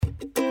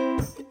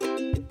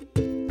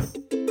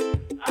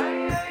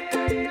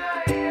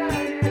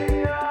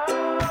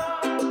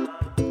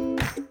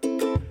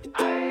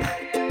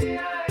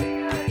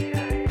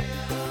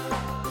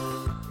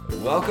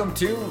Welcome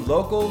to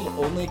Local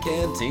Only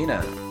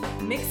Cantina.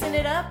 Mixing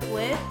it up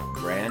with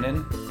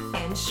Brandon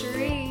and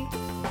Cherie.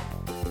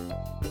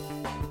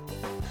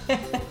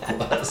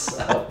 What's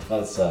up?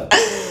 What's up?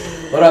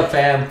 What up,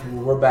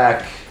 fam? We're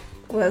back.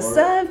 What's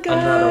up, guys?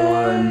 Another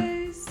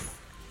one.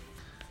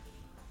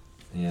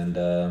 And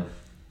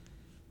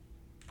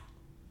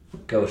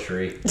go,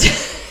 Cherie.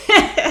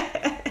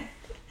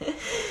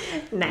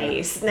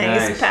 Nice.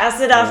 Pass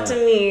it off to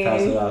me.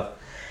 Pass it off.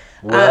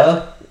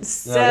 Well,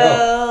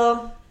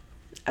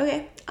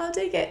 Okay, I'll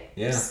take it.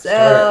 Yeah.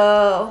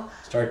 Start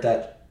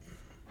that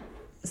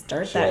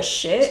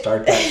shit.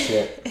 Start that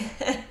shit.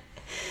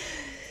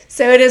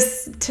 So it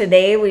is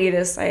today we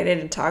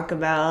decided to talk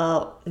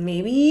about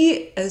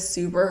maybe a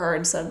super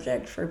hard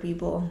subject for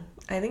people.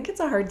 I think it's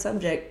a hard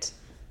subject.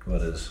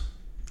 What is?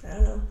 I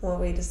don't know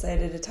what we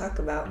decided to talk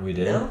about. We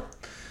did? No?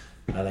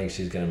 I think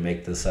she's going to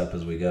make this up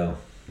as we go.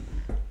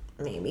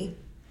 Maybe.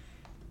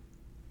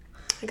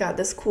 I got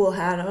this cool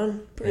hat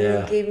on.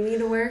 Brandon gave me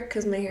to wear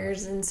because my hair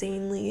is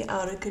insanely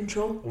out of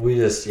control. We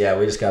just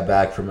got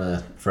back from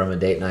a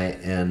date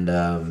night,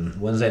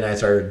 and Wednesday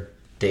night's our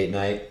date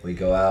night. We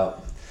go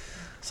out.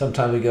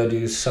 Sometimes we go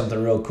do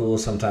something real cool.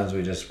 Sometimes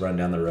we just run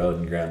down the road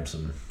and grab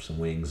some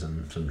wings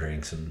and some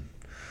drinks and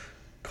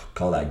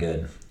call that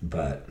good.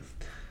 But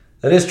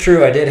that is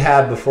true. I did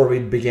have, before we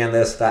began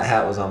this, that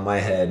hat was on my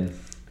head,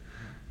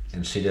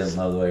 and she didn't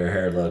love the way her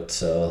hair looked,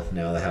 so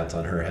now the hat's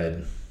on her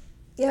head.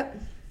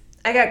 Yep.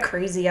 I got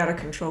crazy out of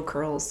control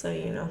curls, so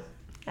it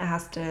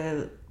has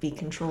to be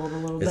controlled a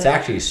little bit. It's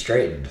actually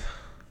straightened.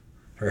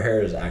 Her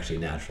hair is actually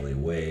naturally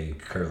way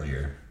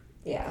curlier.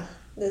 Yeah.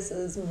 This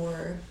is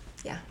more,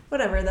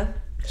 whatever though.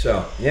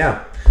 So,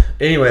 yeah.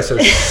 Anyway, so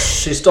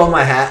she stole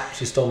my hat.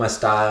 She stole my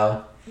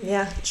style.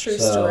 Yeah, true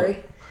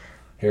story.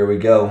 Here we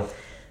go.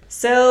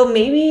 So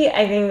maybe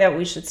I think that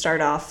we should start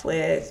off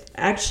with,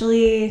 I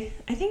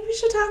think we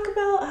should talk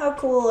about how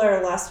cool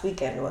our last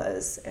weekend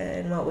was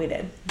and what we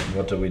did.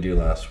 What did we do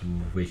last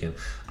weekend?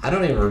 I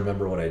don't even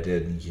remember what I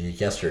did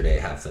yesterday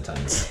half the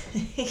time.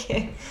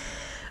 Okay.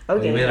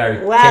 You mean our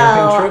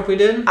camping trip we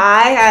did?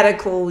 I had a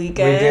cool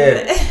weekend. We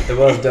did. It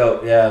was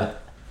dope, yeah.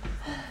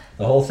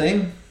 The whole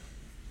thing?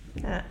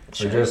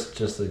 Sure. Or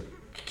just the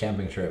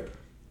camping trip?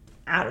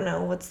 I don't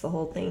know. What's the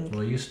whole thing?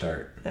 Well, you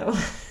start. No.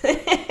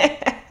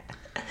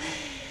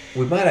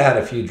 We might have had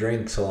a few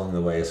drinks along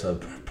the way, so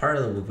part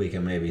of the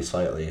weekend may be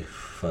slightly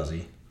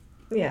fuzzy.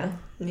 Yeah,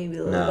 maybe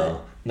a little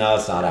bit. No,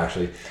 it's not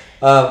actually.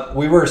 I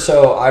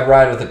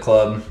ride with a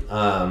club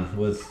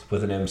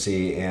with an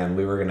MC, and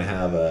we were going to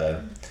have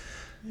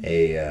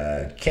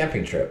a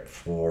camping trip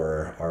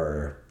for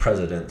our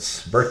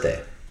president's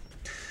birthday.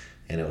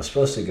 And it was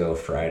supposed to go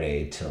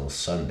Friday till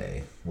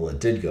Sunday. Well, it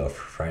did go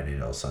Friday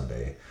till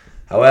Sunday.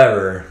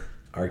 However,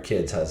 our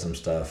kids had some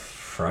stuff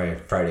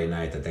Friday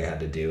night that they had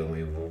to do, and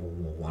we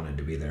wanted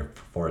to be there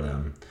for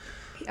them.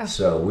 Yeah.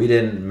 So we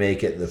didn't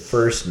make it the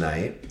first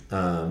night.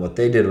 What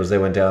they did was they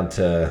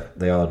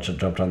all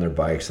jumped on their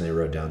bikes and they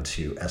rode down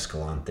to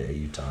Escalante,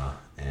 Utah,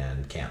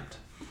 and camped.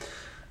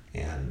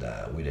 And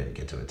we didn't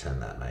get to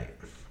attend that night.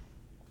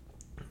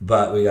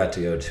 But we got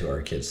to go to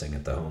our kids' thing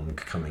at the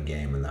homecoming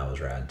game, and that was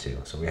rad too.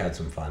 So we had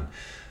some fun.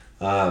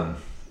 That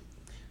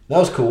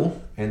was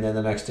cool. And then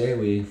the next day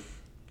we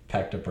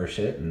packed up our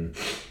shit and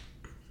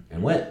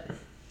went.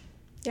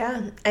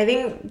 Yeah, I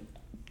think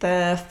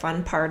the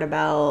fun part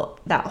about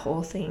that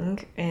whole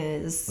thing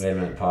is... Wait a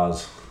minute,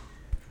 pause.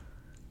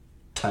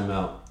 Time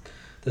out.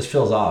 This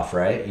feels off,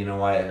 right? You know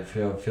why it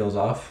feels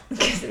off?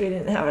 Because we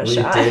didn't have a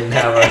shot. We didn't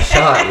have a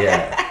shot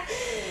yet.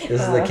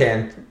 This is the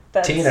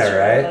cantina,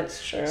 right?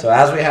 That's true. So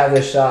as we have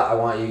this shot, I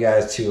want you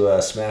guys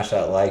to smash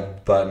that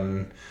like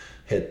button,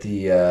 hit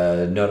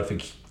the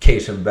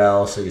notification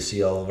bell so you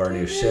see all of our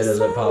new shit as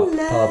it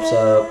pops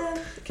up.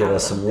 Give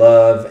us some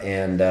love,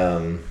 and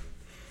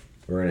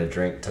we're going to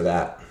drink to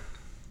that.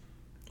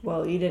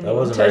 Well, you didn't. That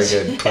wasn't very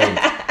good clink.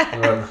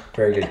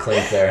 Very good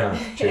clink there,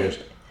 huh? Cheers.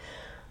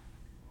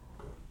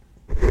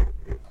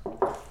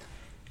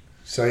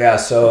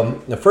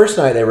 So the first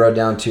night they rode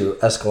down to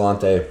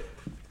Escalante,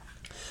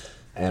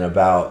 and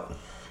about...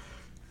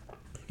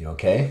 You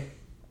okay?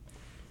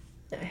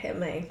 I hit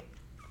my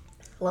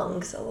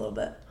lungs a little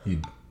bit.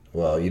 You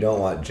don't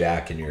want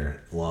Jack in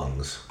your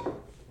lungs.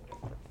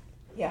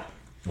 Yeah.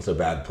 It's a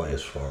bad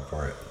place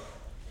for it.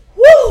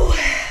 Woo!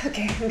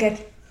 Okay, I'm good.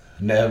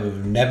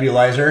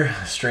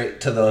 Nebulizer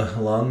straight to the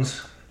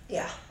lungs.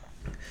 Yeah.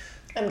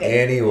 I'm good.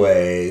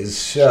 Anyways,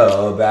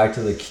 so back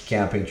to the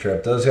camping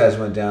trip. Those guys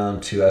went down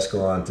to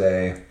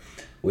Escalante.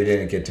 We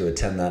didn't get to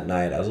attend that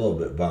night. I was a little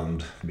bit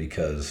bummed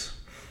because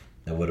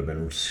that would have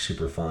been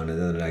super fun.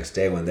 And then the next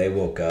day when they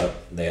woke up,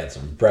 they had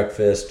some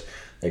breakfast.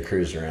 They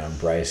cruised around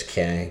Bryce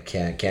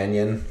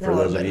Canyon. For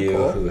those of you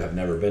who have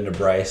never been to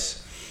Bryce.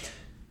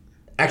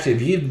 Actually,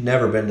 if you've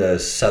never been to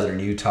southern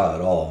Utah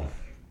at all,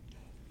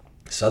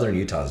 southern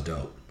Utah is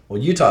dope.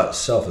 Well, Utah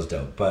itself is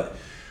dope, but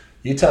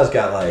Utah's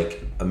got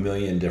like a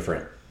million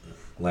different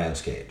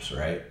landscapes,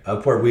 right?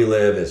 Up where we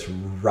live, it's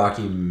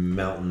Rocky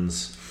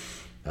Mountains,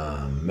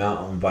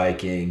 mountain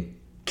biking,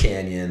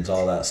 canyons,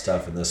 all that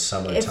stuff in the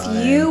summertime.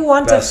 If you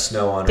want Best to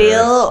snow on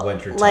feel Earth,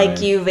 wintertime.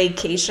 like you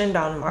vacationed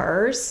on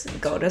Mars,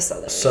 go to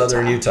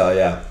Southern Utah,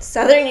 yeah.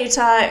 Southern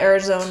Utah,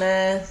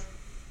 Arizona,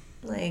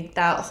 like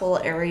that whole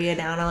area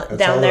down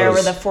there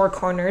where the Four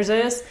Corners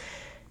is.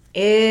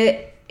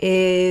 It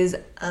is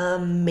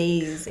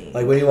amazing.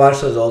 Like when you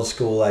watch those old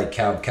school like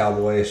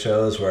cowboy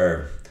shows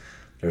where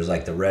there's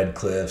like the red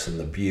cliffs and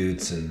the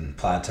buttes and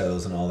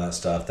plateaus and all that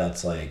stuff,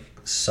 that's like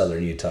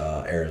Southern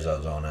Utah,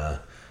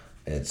 Arizona.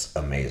 It's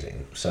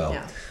amazing. So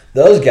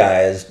those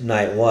guys,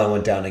 night one,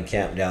 went down and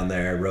camped down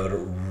there, rode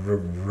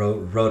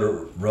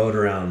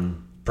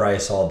around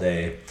Bryce all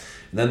day.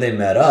 And then they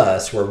met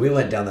us where we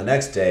went down the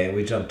next day.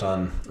 We jumped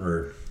on,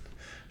 or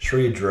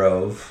Cherie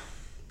drove.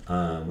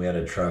 We had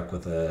a truck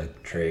with a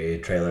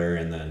trailer,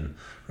 and then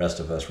the rest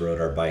of us rode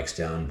our bikes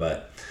down.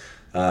 But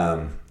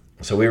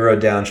so we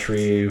rode down.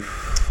 Cherie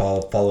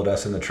followed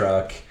us in the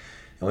truck.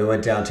 And we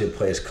went down to a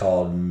place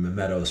called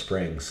Meadow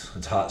Springs.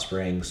 It's hot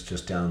springs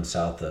just down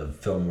south of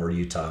Fillmore,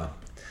 Utah.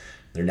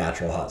 They're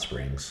natural hot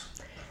springs.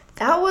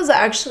 That was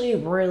actually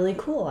really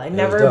cool. I'd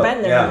never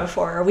been there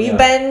before. We've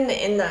been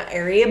in that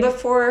area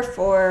before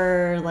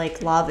for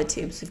like lava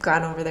tubes. We've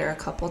gone over there a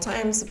couple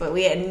times, but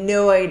we had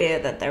no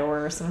idea that there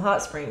were some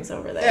hot springs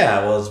over there.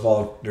 Yeah,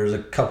 well, there's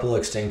a couple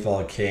extinct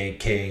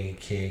volcanoes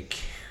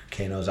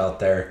out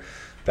there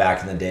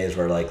back in the days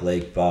where like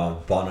Lake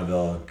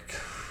Bonneville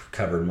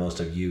covered most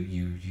of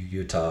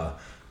Utah.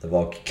 The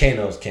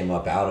volcanoes came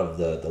up out of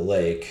the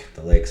lake.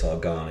 The lake's all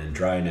gone and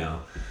dry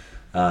now,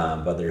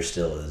 but there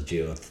still is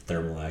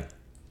geothermal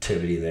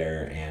activity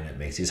there, and it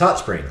makes these hot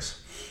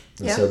springs.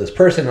 And so this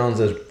person owns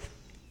this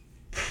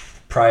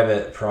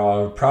private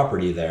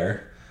property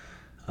there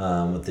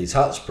with these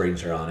hot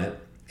springs are on it,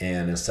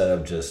 and instead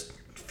of just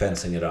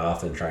fencing it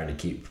off and trying to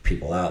keep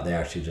people out, they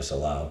actually just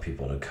allow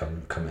people to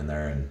come in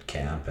there and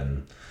camp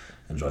and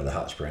enjoy the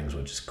hot springs,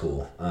 which is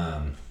cool.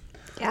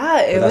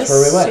 Yeah, it was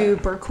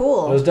super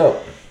cool. It was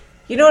dope.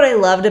 You know what I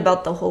loved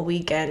about the whole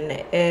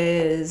weekend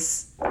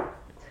is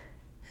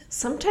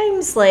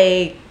sometimes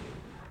as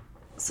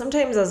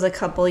a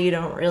couple, you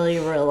don't really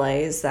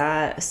realize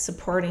that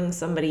supporting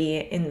somebody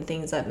in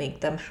things that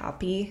make them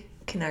happy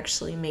can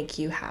actually make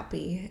you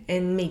happy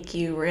and make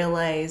you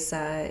realize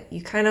that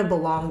you kind of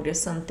belong to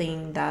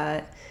something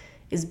that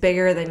is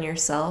bigger than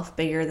yourself,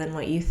 bigger than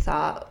what you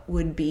thought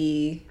would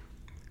be.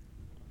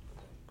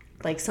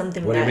 Like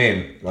something What do you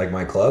mean? Like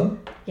my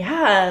club?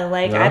 Yeah,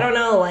 like, I don't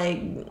know,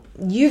 like,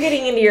 you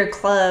getting into your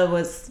club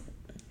was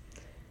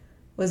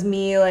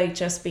me, like,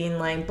 just being,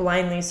 like,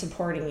 blindly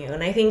supporting you.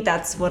 And I think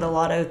that's what a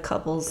lot of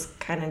couples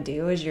kind of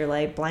do, is you're,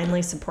 like,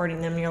 blindly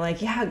supporting them. You're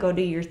like, yeah, go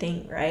do your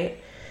thing,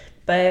 right?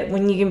 But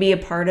when you can be a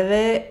part of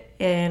it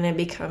and it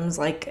becomes,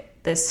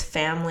 like, this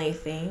family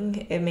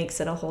thing, it makes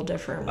it a whole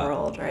different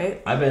world,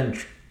 right? I've been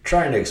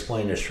trying to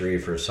explain to Cherie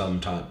for some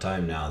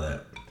time now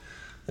that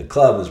the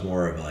club is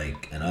more of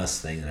like an us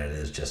thing than it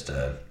is just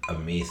a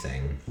me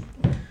thing.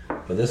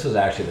 But this was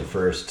actually the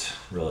first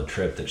real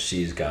trip that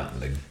she's gotten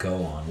to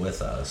go on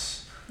with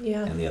us.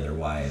 Yeah. And the other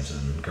wives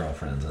and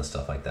girlfriends and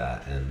stuff like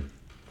that. And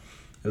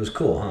it was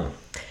cool, huh?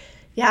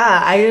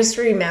 Yeah, I just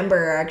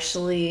remember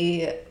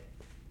actually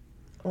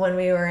when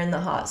we were in the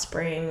hot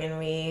spring, and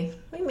we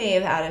may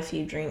have had a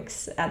few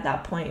drinks at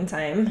that point in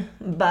time,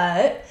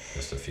 but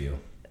just a few.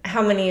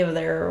 How many of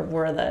there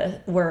were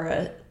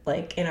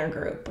like in our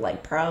group?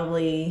 Like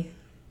probably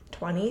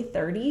 20,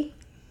 30,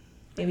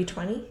 maybe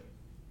 20?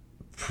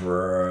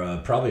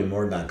 For probably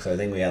more than that, because I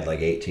think we had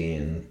like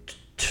 18,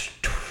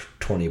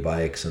 20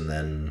 bikes, and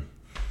then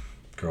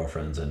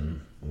girlfriends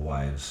and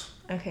wives.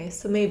 Okay,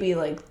 so maybe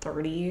like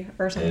 30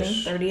 or something,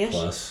 30-ish.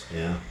 Plus,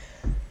 yeah.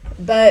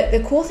 But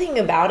the cool thing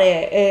about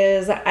it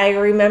is I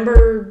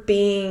remember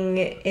being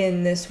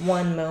in this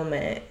one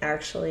moment,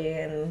 actually,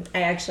 and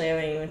I actually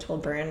haven't even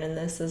told Brandon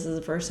this. This is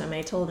the first time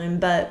I told him,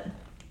 but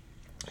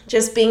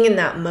just being in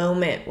that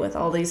moment with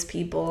all these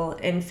people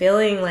and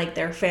feeling like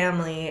they're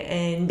family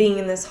and being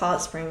in this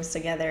hot springs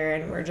together,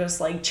 and we're just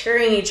like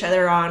cheering each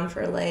other on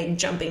for like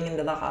jumping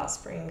into the hot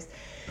springs.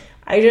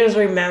 I just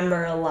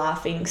remember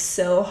laughing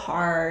so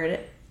hard,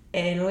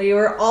 and we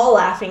were all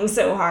laughing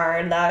so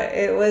hard that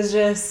it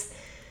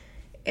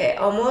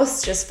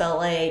almost just felt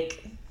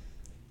like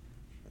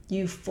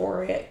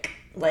euphoric,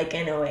 like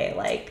in a way,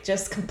 like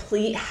just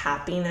complete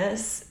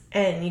happiness.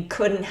 And you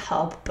couldn't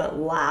help but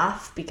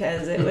laugh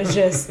because it was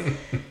just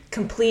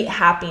complete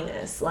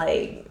happiness.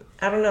 Like,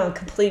 I don't know,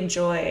 complete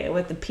joy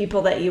with the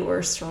people that you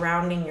were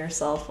surrounding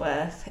yourself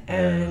with.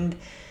 And it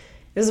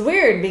was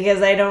weird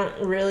because I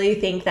don't really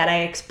think that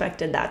I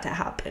expected that to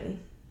happen.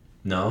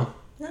 No?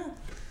 No,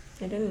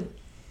 I didn't.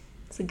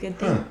 It's a good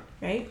thing,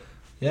 right?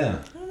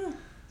 Yeah. I don't know.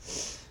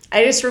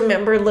 I just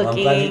remember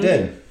looking. Well, I'm glad you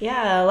did.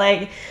 Yeah,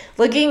 like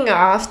looking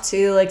off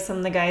to like some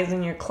of the guys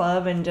in your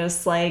club and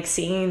just like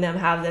seeing them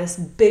have this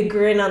big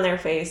grin on their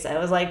face that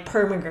was like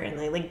permagrin.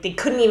 Like they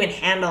couldn't even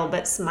handle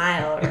but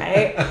smile,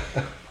 right?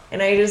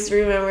 And I just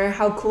remember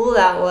how cool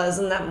that was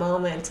in that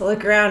moment to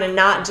look around and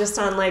not just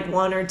on like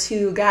one or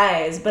two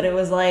guys, but it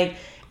was like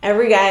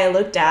every guy I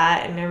looked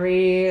at and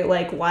every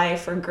like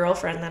wife or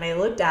girlfriend that I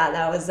looked at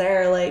that was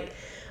there, like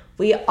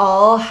we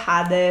all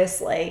had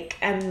this like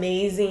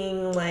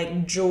amazing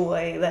like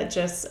joy that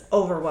just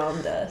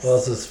overwhelmed us. Well,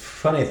 it's this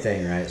funny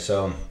thing, right?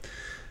 So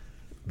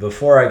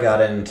before I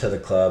got into the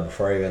club,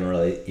 before I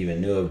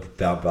even knew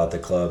about the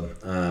club,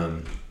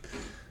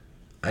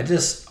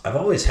 I've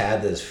always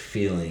had this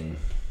feeling,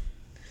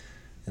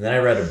 and then I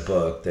read a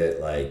book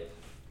that like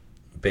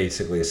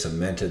basically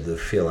cemented the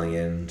feeling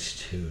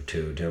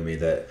into me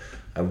that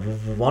I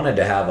wanted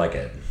to have like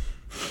a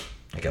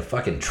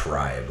fucking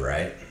tribe,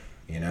 right?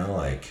 You know,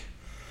 like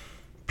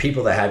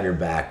people that have your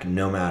back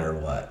no matter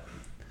what.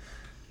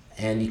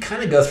 And you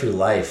kind of go through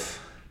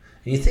life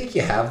and you think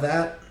you have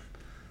that.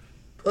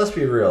 But let's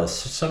be real.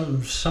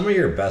 Some of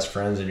your best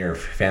friends in your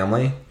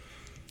family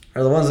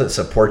are the ones that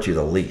support you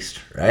the least,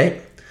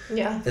 right?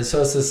 Yeah. And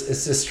so it's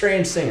this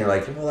strange thing. You're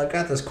like, well, I've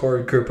got this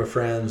core group of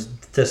friends,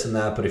 this and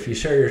that, but if you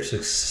share your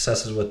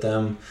successes with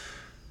them,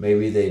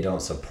 maybe they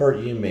don't support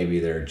you, maybe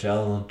they're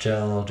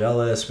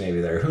jealous,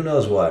 maybe they're who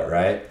knows what,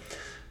 right?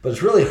 But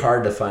it's really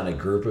hard to find a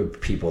group of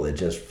people that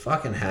just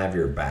fucking have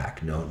your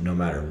back no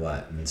matter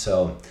what. And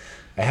so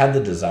I had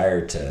the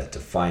desire to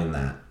find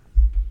that.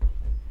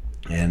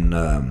 And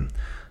I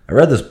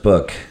read this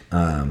book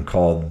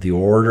called The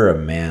Order of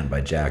Man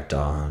by Jack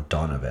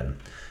Donovan.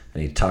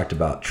 And he talked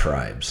about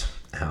tribes,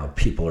 how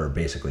people are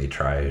basically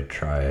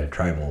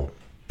tribal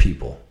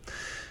people.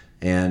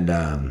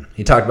 And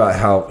he talked about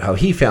how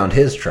he found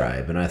his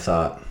tribe. And I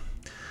thought,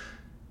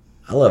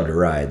 I love to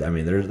ride. I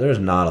mean, there's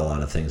not a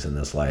lot of things in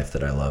this life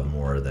that I love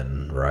more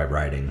than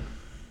riding.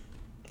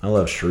 I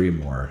love Cherie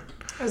more.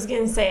 I was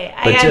going to say,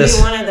 I got to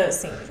be one of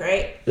those things,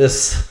 right?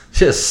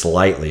 Just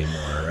slightly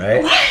more,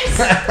 right? What?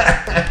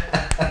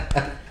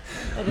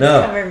 I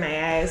just covered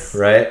my eyes.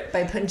 Right?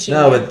 By punching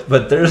you.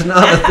 But there's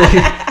not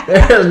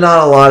there's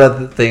not a lot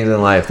of things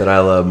in life that I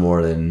love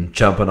more than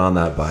jumping on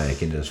that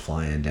bike and just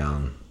flying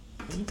down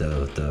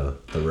the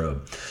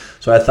road.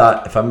 So I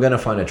thought, if I'm going to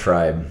find a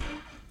tribe,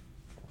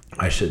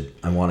 I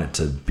want it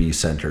to be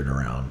centered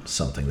around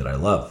something that I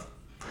love.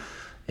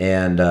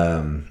 And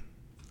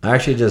I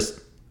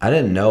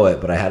didn't know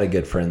it, but I had a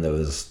good friend that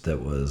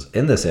was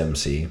in this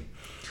MC.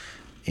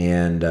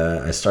 And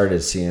I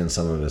started seeing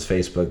some of his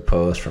Facebook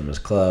posts from his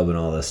club and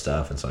all this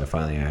stuff. And so I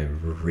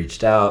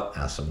reached out,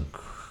 asked some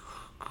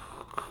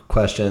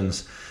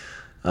questions.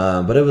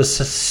 But it was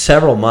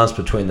several months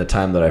between the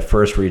time that I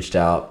first reached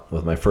out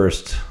with my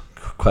first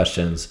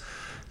questions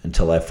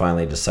until I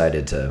finally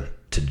decided to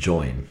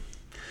join.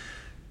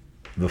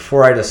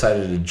 Before I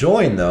decided to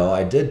join, though,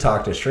 I did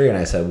talk to Cherie and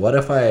I said, what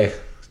if I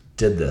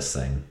did this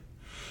thing?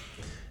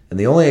 And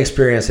the only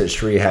experience that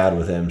Cherie had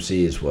with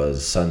MCs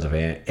was Sons of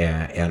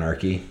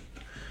Anarchy,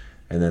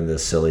 and then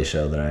this silly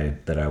show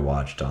that I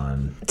watched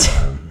on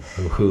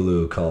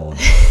Hulu called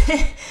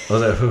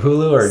was it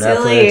Hulu or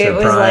Netflix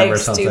or Prime or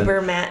something?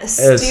 Stupid man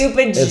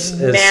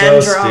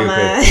so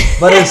drama. Stupid.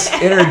 But it's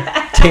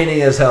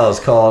entertaining as hell. It's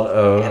called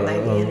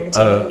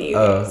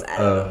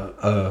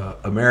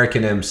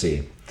American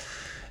MC,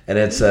 and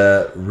it's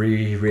a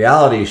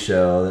reality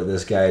show that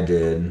this guy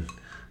did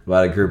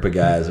about a group of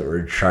guys that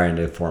were trying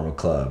to form a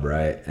club,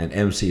 right? And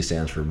MC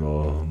stands for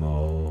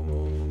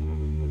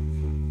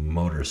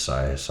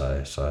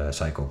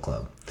motorcycle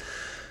club.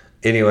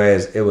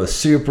 Anyways, it was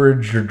super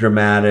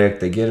dramatic.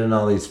 They get in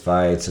all these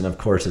fights, and of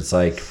course it's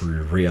like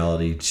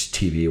reality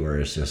TV where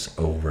it's just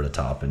over the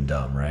top and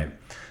dumb, right?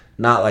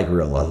 Not like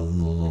real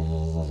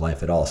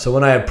life at all. So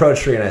when I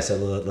approached her and I said,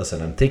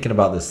 listen, I'm thinking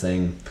about this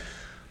thing.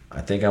 I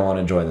think I want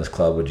to join this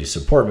club. Would you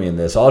support me in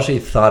this? All she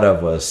thought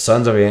of was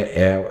Sons of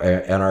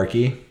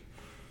Anarchy,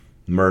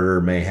 murder,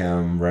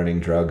 mayhem, running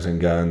drugs and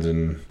guns,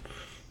 and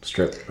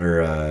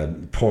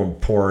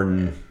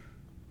porn.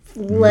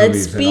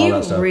 Let's be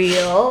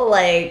real.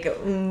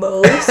 Like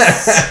most.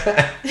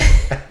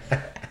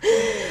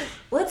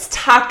 Let's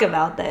talk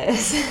about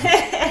this.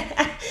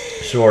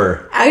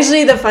 Sure.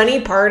 Actually, the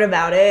funny part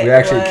about it, we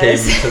actually came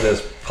to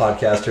this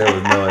podcast here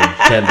with no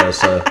agenda,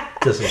 so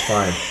this is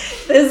fine.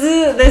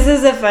 This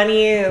is a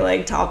funny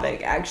like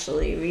topic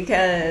actually,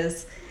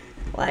 because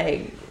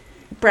like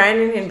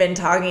Brandon had been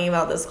talking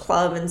about this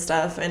club and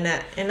stuff, and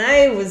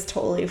I was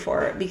totally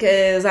for it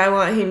because I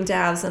want him to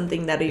have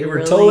something that he really... You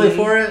were totally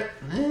for it?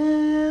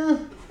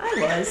 I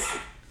was.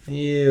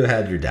 You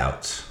had your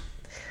doubts.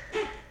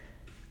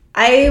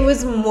 I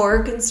was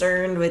more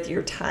concerned with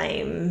your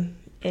time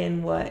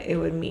and what it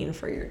would mean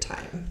for your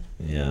time.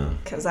 Yeah.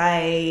 Because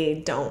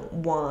I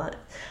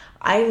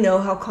know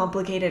how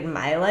complicated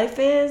my life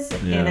is,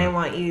 and I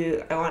want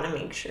to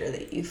make sure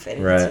that you fit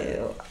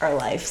into our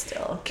life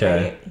still.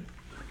 Okay. Right?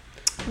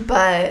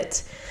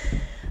 But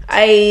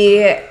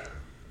I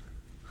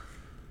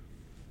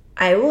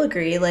will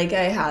agree, like,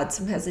 I had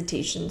some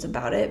hesitations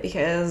about it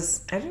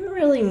because I didn't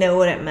really know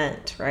what it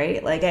meant,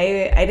 right? Like,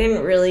 I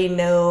didn't really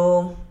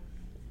know,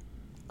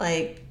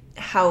 like,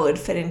 how it would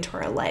fit into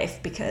our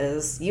life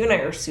because you and I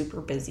are super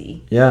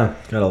busy. Yeah,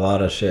 got a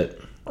lot of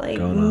shit. Like,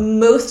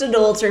 most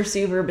adults are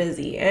super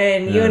busy.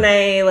 And you and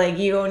I, like,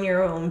 you own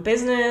your own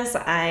business.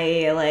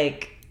 I,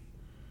 like,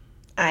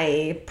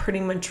 I pretty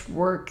much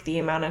work the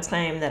amount of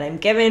time that I'm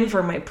given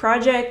for my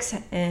projects,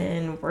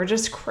 and we're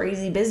just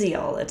crazy busy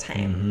all the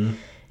time. Mm-hmm.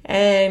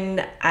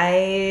 And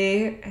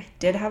I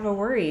did have a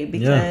worry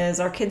because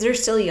our kids are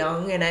still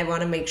young, and I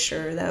want to make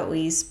sure that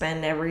we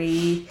spend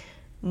every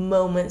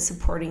moment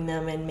supporting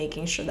them and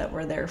making sure that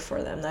we're there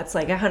for them. That's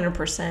like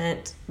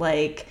 100%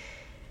 like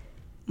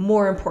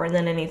more important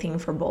than anything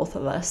for both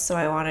of us. So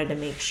I wanted to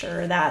make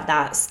sure that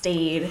that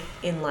stayed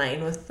in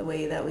line with the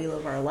way that we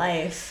live our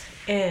life.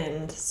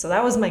 And so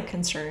that was my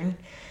concern.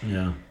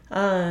 Yeah.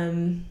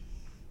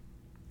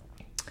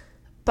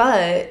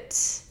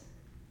 But,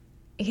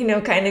 you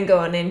know, kind of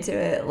going into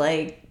it,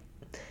 like,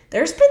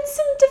 there's been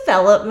some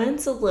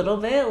developments a little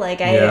bit. Like,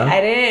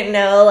 I didn't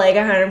know, like,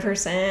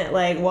 100%,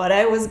 like, what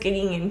I was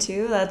getting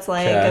into. That's,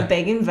 like, a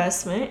big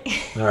investment.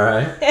 All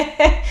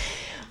right.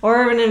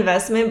 Or an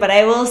investment. But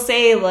I will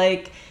say,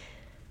 like,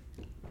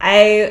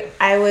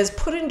 I was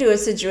put into a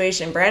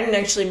situation. Brandon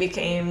actually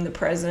became the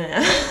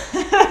president.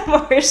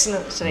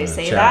 Should I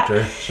say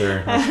chapter. that?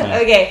 Sure.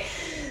 Okay.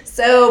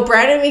 So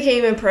Brandon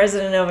became a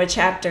president of a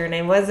chapter, and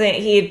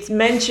he'd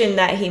mentioned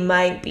that he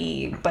might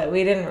be, but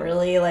we didn't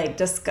really like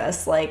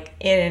discuss like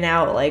in and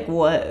out like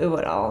what it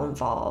would all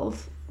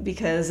involve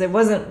because it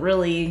wasn't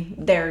really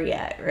there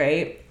yet,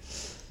 right?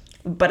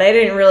 But I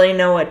didn't really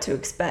know what to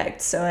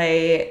expect. So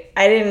I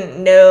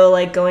didn't know,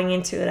 like, going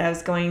into it, I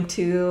was going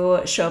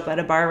to show up at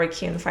a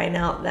barbecue and find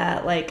out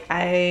that, like,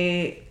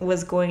 I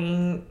was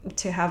going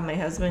to have my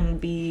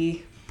husband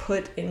be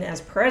put in as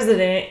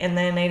president, and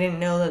then I didn't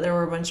know that there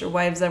were a bunch of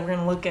wives that were going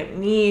to look at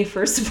me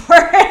for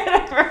support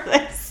for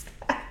this.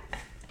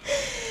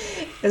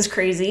 It was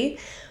crazy.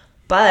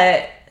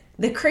 But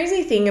the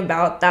crazy thing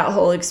about that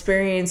whole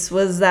experience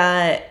was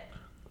that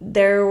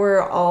there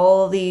were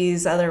all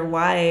these other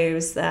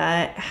wives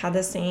that had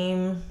the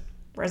same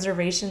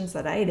reservations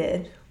that I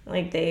did.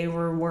 Like, they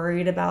were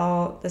worried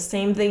about the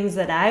same things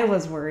that I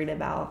was worried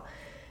about.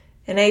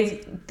 And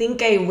I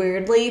think I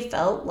weirdly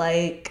felt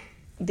like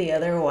the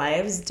other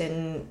wives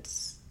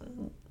didn't,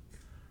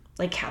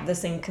 like, have the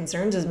same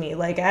concerns as me.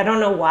 Like, I don't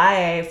know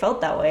why I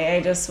felt that way.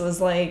 I just was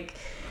like,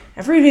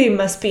 everybody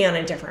must be on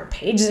a different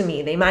page than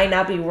me. They might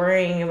not be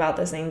worrying about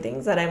the same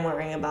things that I'm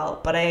worrying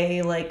about. But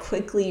I, like,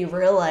 quickly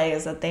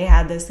realized that they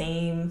had the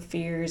same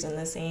fears and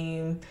the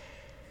same,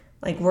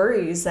 like,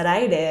 worries that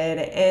I did.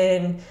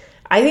 And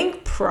I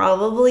think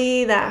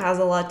probably that has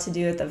a lot to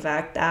do with the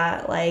fact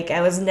that, like,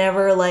 I was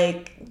never,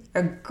 like,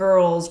 a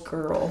girl's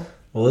girl.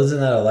 Well, isn't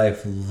that a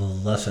life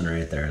lesson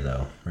right there,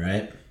 though,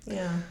 right?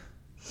 Yeah.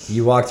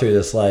 You walk through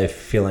this life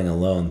feeling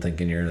alone,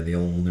 thinking you're the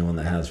only one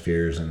that has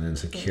fears and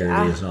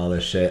insecurities and all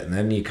this shit. And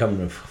then you come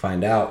to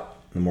find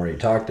out, the more you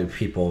talk to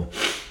people,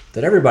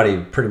 that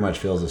everybody pretty much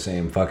feels the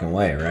same fucking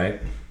way,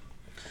 right?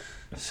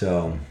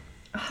 So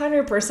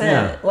 100%.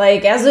 Yeah.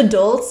 Like, as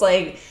adults,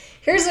 like,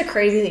 here's the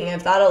crazy thing.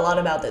 I've thought a lot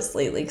about this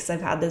lately because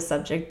I've had this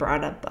subject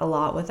brought up a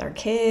lot with our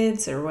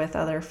kids or with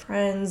other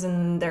friends,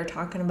 and they're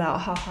talking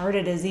about how hard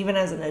it is even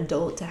as an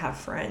adult to have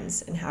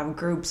friends and have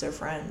groups of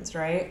friends,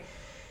 right?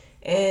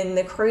 And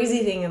the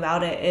crazy thing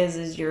about it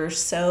is you're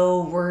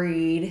so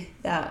worried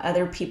that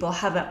other people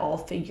have it all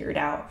figured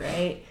out,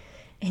 right?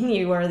 And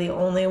you are the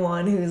only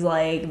one who's,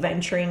 like,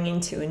 venturing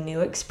into a new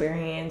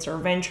experience or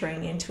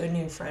venturing into a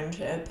new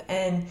friendship.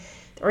 And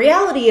the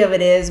reality of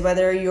it is,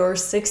 whether you're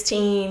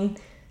 16,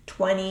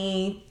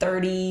 20,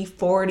 30,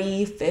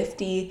 40,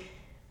 50,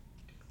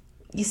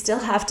 you still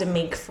have to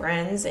make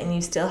friends and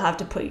you still have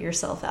to put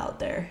yourself out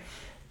there.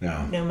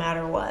 Yeah. No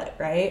matter what,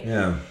 right?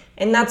 Yeah.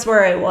 And that's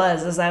where I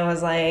was, is I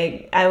was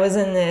like, I was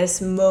in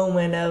this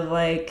moment of,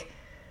 like,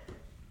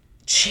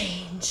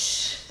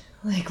 change.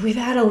 Like, we've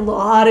had a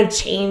lot of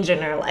change in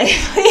our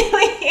life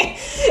lately.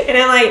 And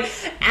I'm like,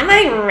 am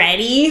I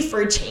ready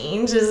for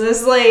change? Is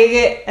this,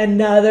 like,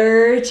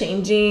 another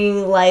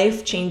changing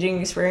life,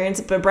 changing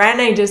experience? But Brad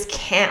and I just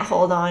can't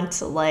hold on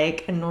to,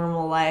 like, a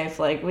normal life.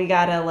 Like, we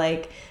gotta,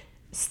 like,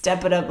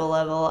 step it up a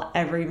level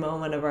every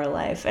moment of our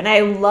life. And I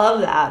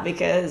love that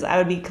because I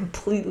would be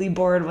completely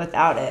bored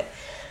without it.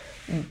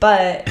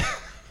 But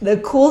the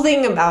cool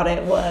thing about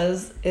it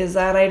is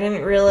that I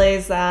didn't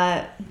realize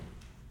that,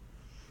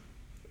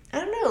 I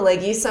don't know,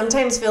 like, you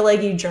sometimes feel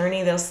like you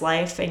journey this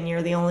life and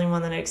you're the only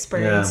one that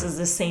experiences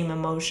the same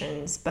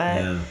emotions.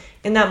 But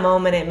in that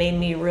moment, it made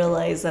me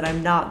realize that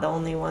I'm not the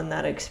only one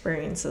that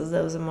experiences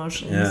those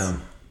emotions. Yeah.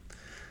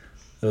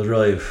 It was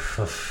really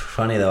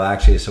funny, though,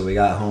 actually. So we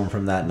got home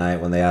from that night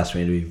when they asked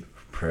me to be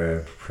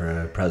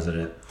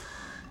president.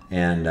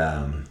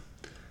 And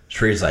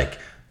Cherie's like,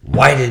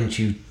 why didn't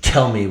you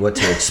tell me what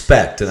to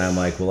expect? And I'm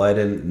like, well, I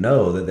didn't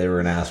know that they were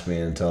going to ask me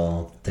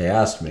until they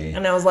asked me.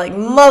 And I was like,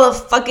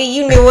 motherfucker,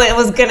 you knew what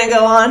was going to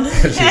go on.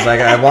 She's like,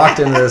 I walked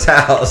into this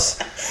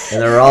house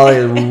and there were all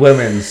these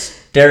women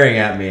staring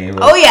at me.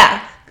 Oh,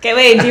 yeah. Okay,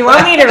 wait, do you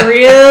want me to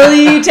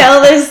really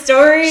tell this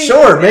story?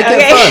 Sure, make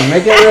it fun.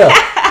 Make it real.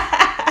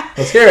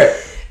 Let's hear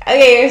it.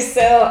 Okay,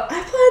 so I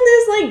planned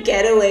this, like,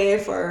 getaway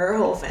for our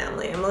whole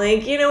family. I'm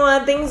like, you know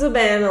what? Things have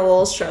been a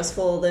little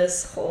stressful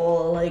this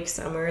whole, like,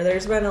 summer.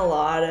 There's been a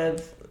lot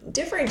of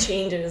different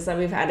changes that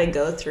we've had to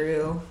go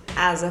through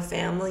as a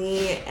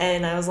family.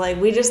 And I was like,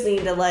 we just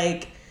need to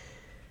like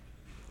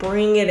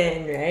bring it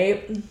in,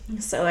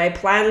 right? So I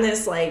planned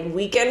this like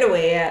weekend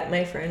away at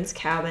my friend's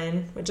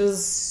cabin, which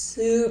is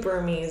super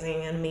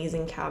amazing, an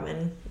amazing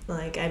cabin.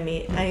 Like I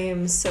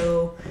am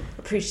so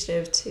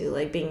appreciative to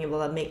like being able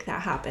to make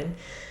that happen.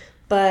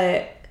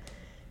 But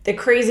the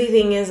crazy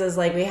thing is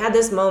like we had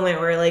this moment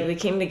where like we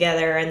came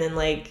together, and then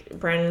like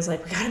Brandon's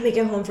like, we gotta make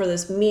it home for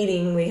this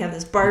meeting. We have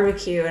this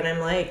barbecue, and I'm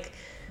like,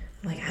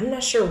 I'm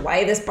not sure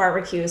why this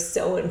barbecue is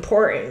so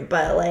important,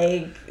 but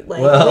like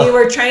well, we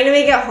were trying to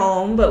make it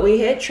home, but we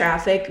hit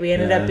traffic. We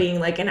ended up being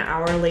like an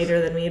hour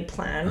later than we had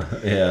planned.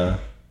 Yeah.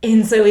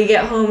 And so we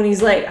get home, and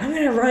he's like, I'm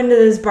going to run to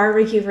this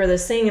barbecue for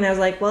this thing. And I was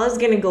like, well, I was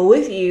going to go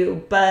with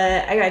you,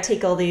 but I got to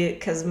take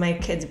because my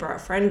kids brought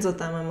friends with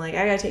them. I'm like,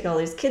 I got to take all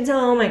these kids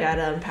home. I got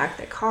to unpack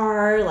the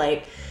car.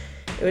 Like,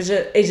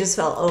 it just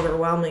felt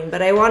overwhelming.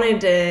 But I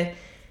wanted to, it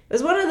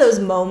was one of those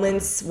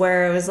moments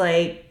where it was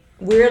like,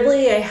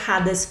 weirdly, I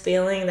had this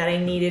feeling that I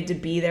needed to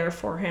be there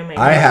for him.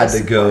 I had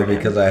to go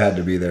because I had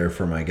to be there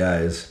for my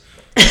guys.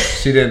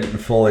 She didn't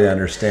fully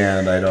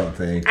understand, I don't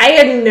think. I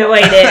had no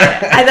idea.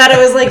 I thought it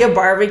was like a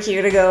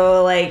barbecue to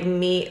go like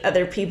meet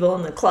other people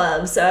in the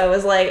club. So I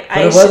was like,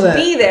 I should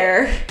be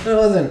there. It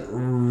wasn't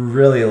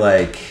really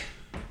like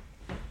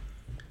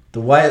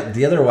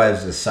the other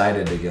wives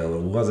decided to go.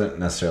 It wasn't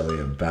necessarily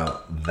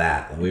about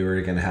that. We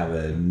were going to have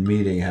a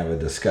meeting, have a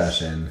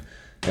discussion.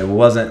 It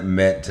wasn't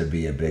meant to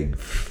be a big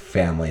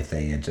family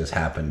thing. It just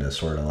happened to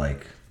sort of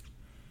like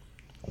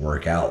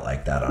work out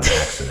like that on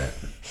accident.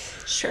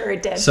 Sure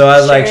it did. So I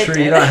was like,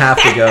 Cherie, you don't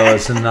have to go.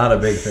 It's not a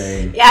big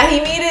thing. Yeah,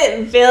 he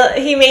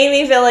made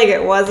me feel like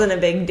it wasn't a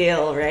big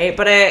deal, right?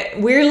 But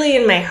weirdly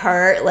in my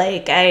heart,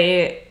 like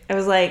I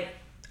was like,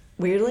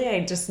 weirdly,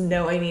 I just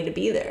know I need to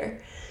be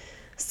there.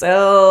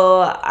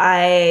 So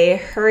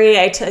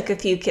I took a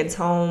few kids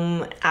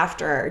home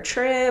after our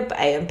trip.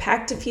 I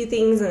unpacked a few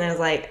things, and I was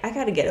like, I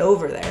got to get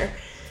over there.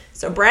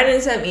 So Brandon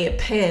sent me a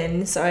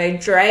pin, so I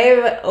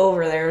drive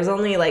over there. It was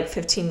only like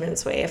 15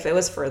 minutes away. If it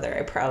was further,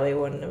 I probably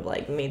wouldn't have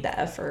like made the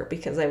effort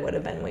because I would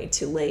have been way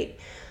too late.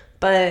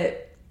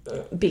 But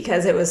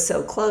because it was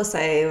so close,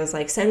 I was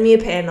like, send me a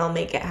pin, I'll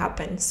make it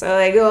happen. So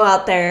I go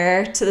out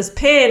there to this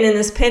pin, and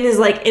this pin is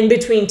like in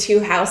between two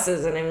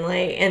houses, and I'm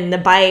like, and the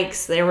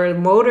bikes, there were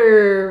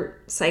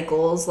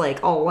motorcycles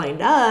like all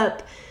lined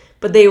up,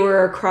 but they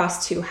were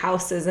across two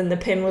houses, and the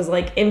pin was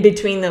like in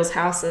between those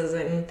houses.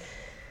 And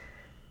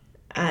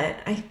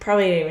I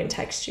probably didn't even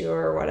text you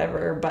or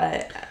whatever,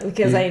 but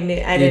because I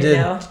didn't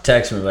know. You did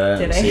text me, but I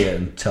didn't see it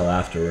until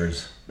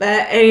afterwards.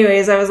 But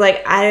anyways, I was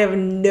like, I have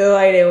no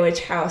idea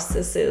which house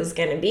this is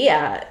going to be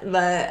at.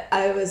 But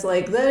I was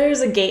like,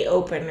 there's a gate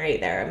open right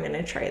there. I'm going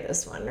to try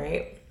this one,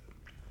 right?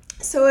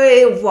 So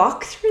I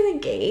walk through the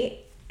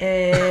gate,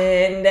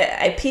 and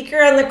I peek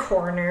around the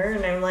corner,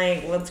 and I'm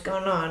like, what's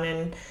going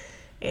on?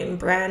 And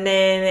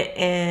Brandon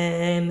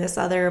and this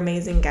other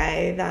amazing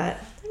guy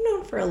that I've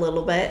known for a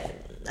little bit.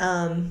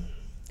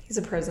 He's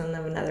a president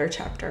of another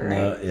chapter,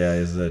 right? Yeah,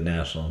 he's the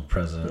national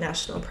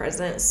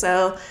president.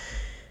 So,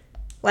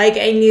 like,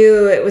 I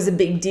knew it was a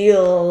big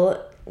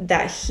deal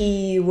that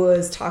he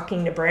was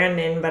talking to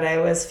Brandon, but I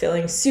was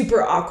feeling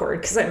super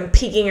awkward because I'm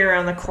peeking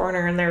around the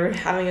corner and they're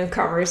having a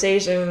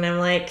conversation, and I'm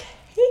like,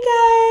 hey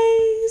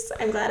guys,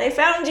 I'm glad I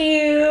found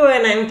you.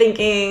 And I'm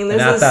thinking,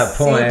 this is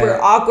super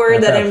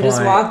awkward that I'm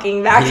just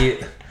walking back.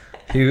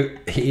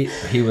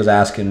 He was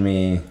asking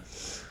me,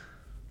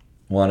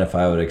 one, if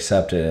I would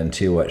accept it, and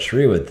two, what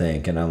Cherie would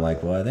think. And I'm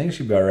like, well, I think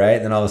she'd be all right.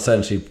 Then all of a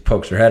sudden she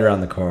pokes her head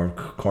around the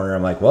corner.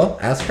 I'm like, well,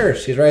 ask her.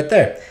 She's right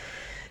there.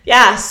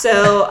 Yeah,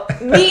 so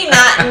me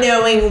not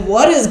knowing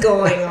what is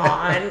going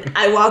on,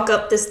 I walk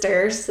up the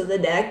stairs to the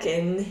deck,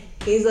 and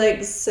he's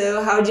like,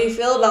 so how'd you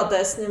feel about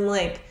this? And I'm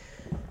like,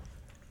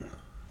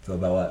 feel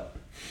about what?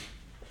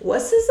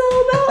 What's this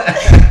all about?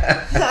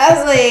 I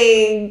was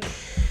like,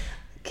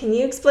 can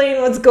you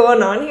explain what's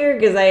going on here?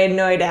 Because I had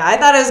no idea. I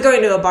thought I was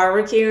going to a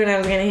barbecue and I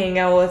was going to hang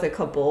out with a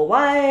couple of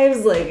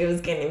wives. Like, it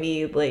was going to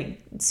be, like,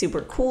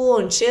 super cool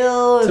and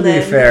chill. And to be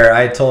fair,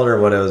 I told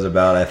her what it was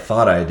about. I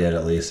thought I did,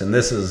 at least. And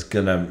this is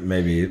going to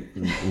maybe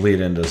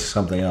lead into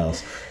something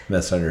else,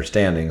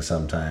 misunderstanding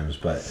sometimes.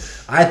 But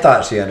I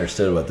thought she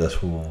understood what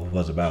this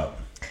was about.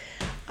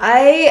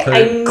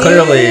 I knew...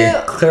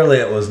 Clearly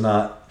it was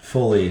not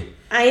fully...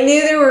 I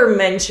knew there were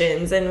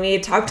mentions, and we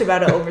had talked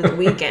about it over the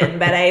weekend,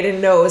 but I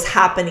didn't know it was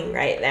happening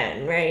right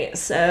then, right?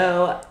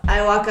 So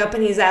I walk up,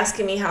 and he's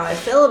asking me how I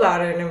feel about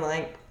it, and I'm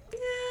like,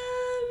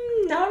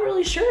 I'm not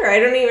really sure. I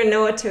don't even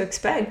know what to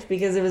expect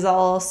because it was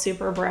all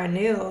super brand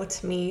new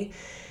to me.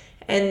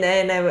 And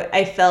then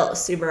I felt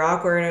super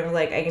awkward. I was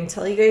like, I can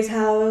tell you guys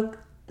have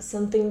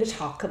something to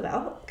talk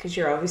about because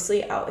you're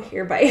obviously out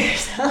here by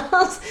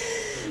yourselves.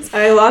 So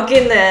I walk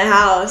in the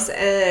house,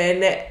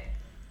 and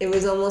it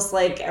was almost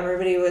like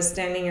everybody was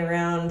standing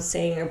around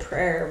saying a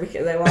prayer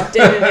because I walked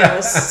in and it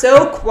was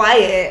so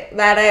quiet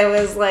that I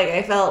was like,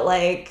 I felt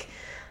like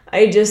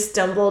I just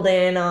stumbled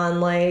in on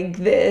like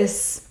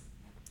this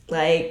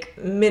like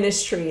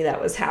ministry that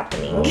was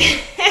happening.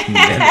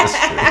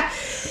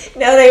 industry.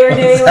 No, they were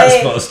doing What's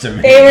that supposed to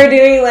mean? They were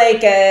doing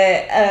like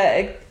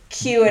a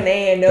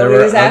Q&A, and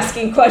nobody was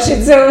asking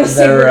questions, so it was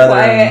super quiet.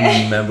 There were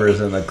other members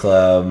in the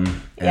club, and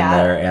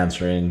they're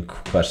answering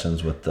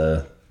questions with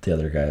the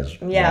other guys.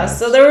 Yeah, wives.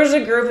 so there was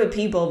a group of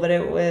people, but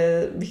it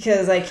was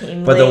because I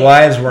came But late. the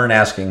wives weren't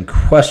asking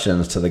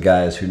questions to the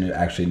guys who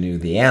actually knew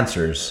the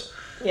answers.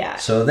 Yeah.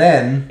 So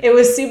then... It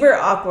was super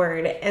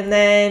awkward. And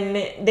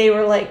then they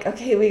were like,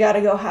 okay, we got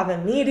to go have a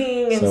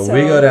meeting. And so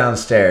we go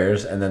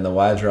downstairs, and then the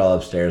wives are all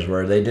upstairs,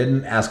 where they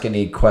didn't ask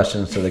any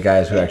questions to the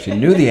guys who actually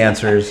knew the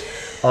answers.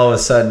 All of a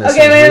sudden, as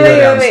soon as we go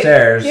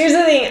downstairs... Here's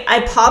the thing.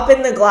 I pop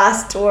in the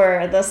glass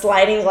door, the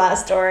sliding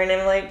glass door, and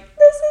I'm like,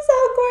 this is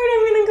awkward.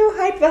 I'm going to go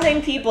hide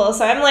behind people.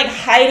 So I'm like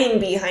hiding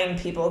behind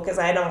people because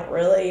I don't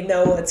really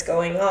know what's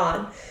going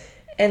on.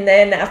 And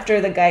then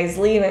after the guys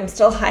leave, I'm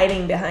still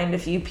hiding behind a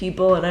few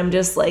people, and I'm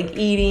just like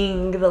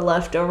eating the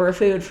leftover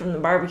food from the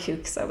barbecue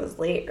because I was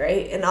late,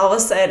 right? And all of a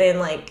sudden,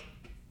 like,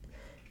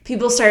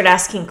 people start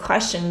asking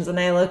questions, and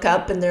I look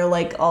up, and they're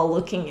like all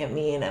looking at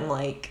me, and I'm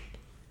like,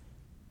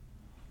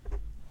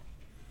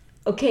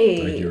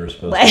 okay. Like you were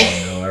supposed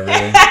to know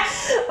everything.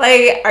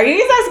 Like, are you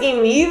guys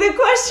asking me the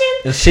question?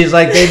 And she's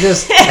like, they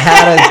just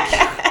had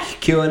a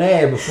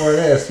Q&A before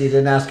this. You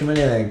didn't ask them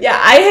anything.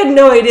 Yeah, I had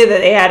no idea that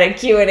they had a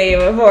Q&A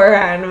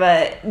beforehand,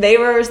 but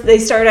they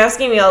started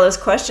asking me all those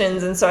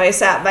questions, and so I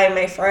sat by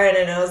my friend,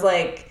 and I was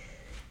like,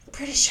 I'm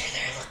pretty sure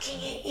they're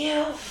looking at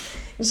you.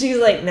 And she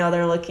was like, no,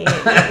 they're looking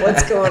at me.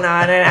 What's going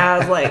on? And I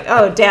was like,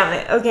 oh, damn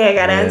it. Okay, I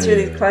got to answer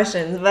these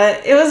questions.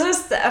 But it was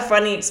just a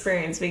funny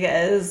experience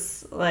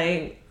because,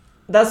 like,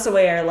 that's the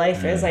way our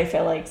life is. I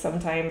feel like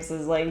sometimes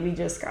is like we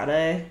just got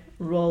to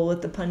roll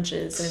with the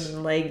punches,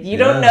 and like you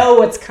don't know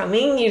what's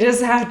coming. You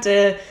just have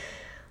to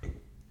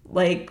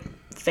like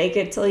fake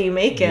it till you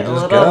make it a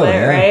little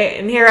bit, right?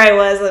 And here I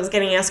was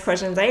getting asked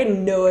questions. I had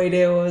no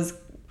idea what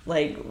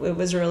it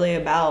was really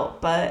about,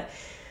 but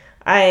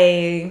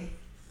I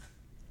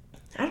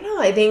don't know.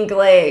 I think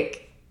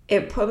like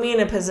it put me in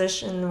a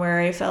position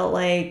where I felt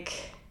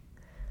like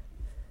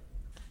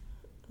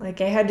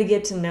I had to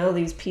get to know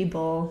these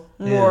people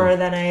more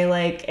than I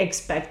like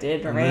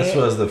expected, right? And this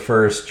was the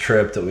first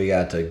trip that we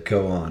got to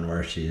go on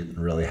where she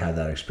really had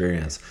that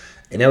experience.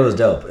 And it was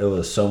dope. It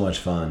was so much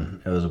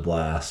fun. It was a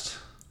blast.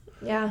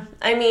 Yeah.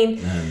 I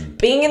mean,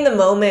 being in the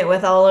moment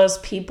with all those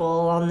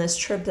people on this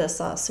trip this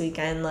last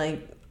weekend,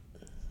 like,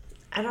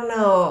 I don't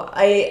know.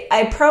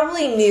 I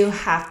probably knew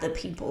half the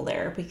people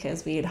there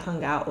because we had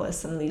hung out with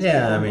some of these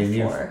people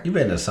before. You've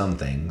been to some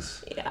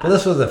things. Yeah. But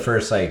this was the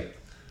first, like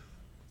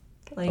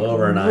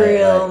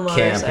overnight, like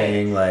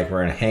camping, like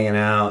we're hanging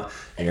out,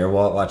 and you're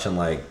watching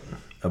like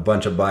a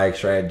bunch of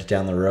bikes right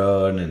down the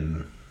road,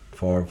 and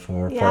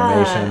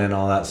formation and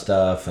all that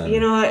stuff. And you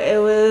know, it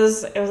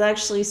was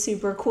actually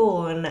super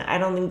cool, and I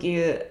don't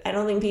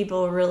think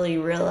people really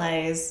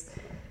realize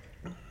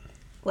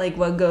like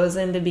what goes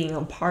into being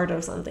a part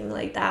of something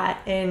like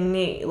that. And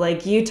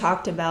like you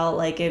talked about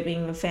like it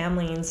being a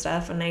family and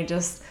stuff, and I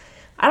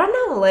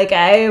don't know, like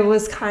I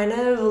was kind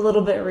of a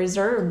little bit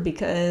reserved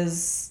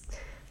because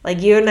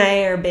like you and I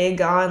are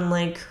big on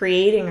like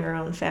creating our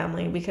own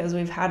family because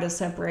we've had to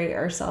separate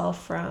ourselves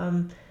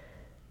from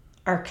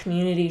our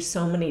community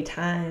so many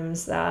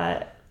times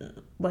that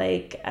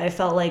like I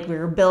felt like we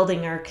were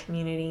building our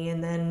community,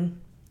 and then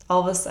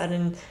all of a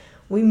sudden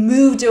we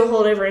moved to a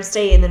whole different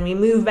state, and then we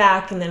move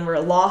back, and then we're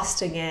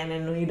lost again,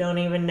 and we don't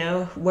even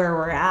know where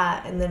we're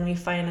at, and then we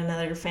find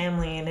another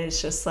family, and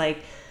it's just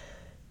like,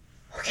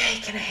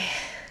 okay,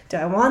 do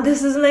I want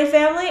this as my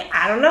family?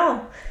 I don't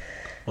know.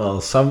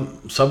 Well, some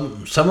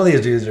of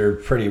these dudes are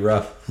pretty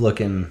rough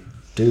looking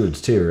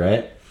dudes too,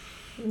 right?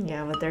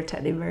 Yeah, with their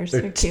teddy bears.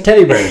 They're cute.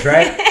 Teddy bears,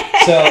 right?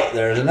 So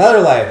there's another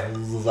life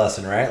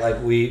lesson, right?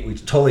 Like we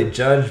totally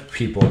judge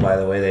people by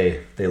the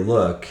way they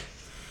look,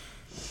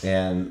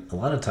 and a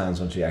lot of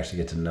times once you actually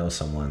get to know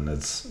someone,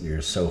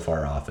 you're so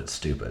far off, it's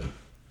stupid.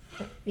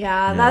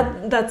 Yeah.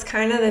 That's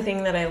kind of the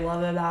thing that I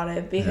love about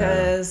it,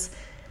 because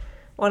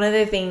one of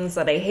the things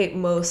that I hate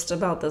most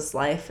about this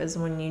life is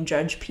when you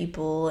judge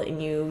people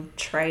and you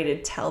try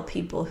to tell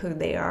people who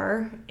they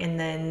are, and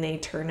then they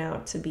turn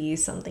out to be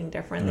something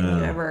different than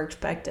you ever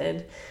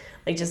expected.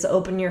 Like, just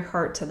open your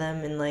heart to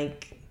them and,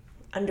 like,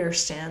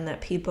 understand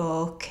that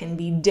people can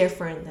be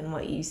different than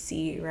what you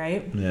see,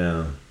 right?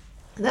 Yeah.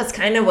 That's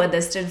kind of what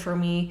this did for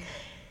me.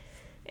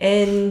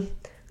 And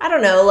I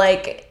don't know,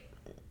 like,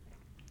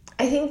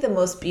 I think the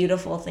most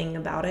beautiful thing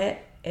about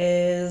it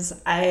is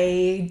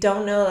I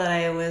don't know that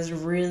I was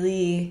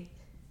really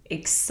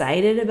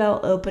excited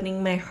about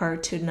opening my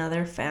heart to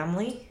another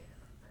family.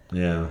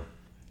 Yeah.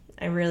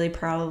 I really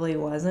probably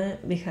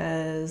wasn't,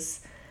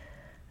 because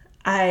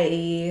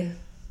I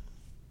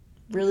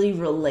really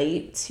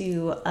relate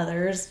to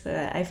others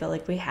that I feel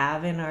like we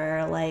have in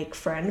our like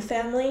friend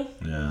family.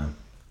 Yeah.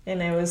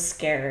 And I was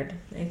scared,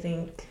 I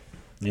think.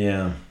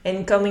 Yeah.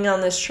 And coming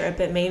on this trip,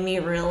 it made me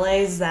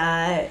realize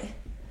that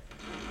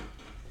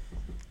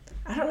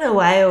I don't know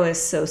why I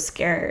was so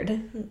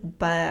scared,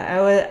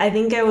 but I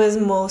think I was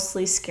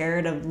mostly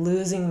scared of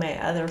losing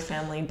my other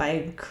family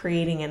by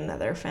creating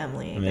another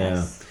family, I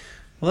guess.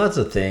 Well, that's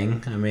a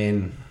thing. I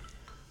mean,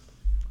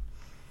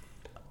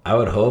 I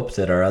would hope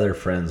that our other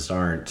friends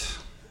aren't.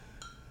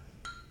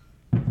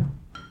 I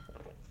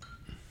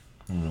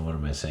don't know, what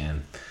am I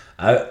saying?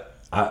 I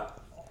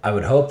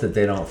would hope that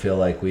they don't feel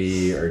like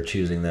we are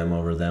choosing them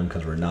over them,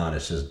 because we're not.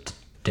 It's just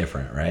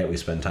different, right? We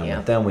spend time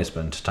with them. We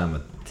spend time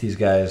with these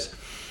guys.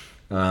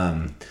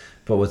 But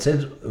what's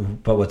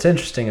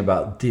interesting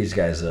about these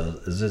guys though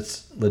is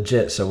it's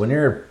legit. So when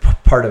you're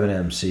part of an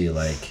MC,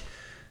 like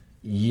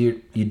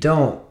you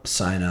don't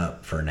sign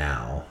up for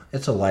now.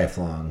 It's a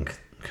lifelong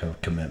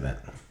commitment.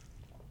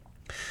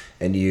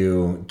 And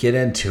you get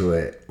into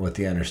it with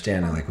the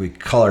understanding, like we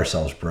call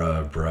ourselves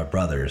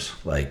brothers,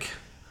 like,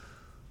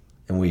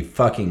 and we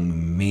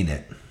fucking mean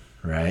it,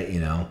 right? You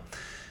know?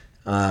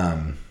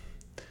 And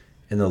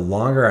the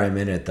longer I'm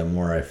in it, the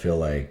more I feel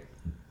like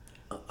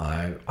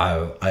I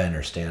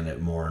understand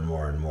it more and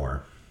more and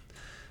more.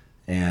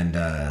 And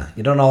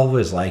you don't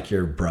always like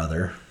your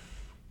brother.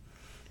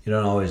 You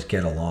don't always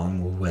get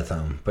along with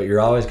him, but you're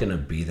always going to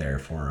be there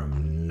for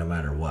him no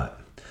matter what.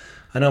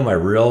 I know my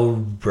real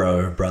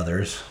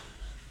brothers.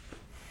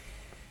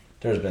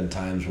 There's been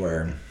times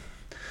where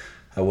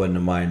I wouldn't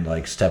have mind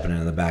like stepping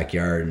into the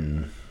backyard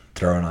and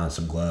throwing on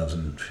some gloves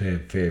and figuring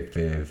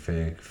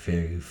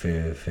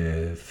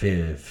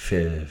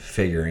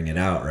it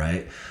out,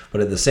 right?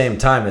 But at the same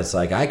time, it's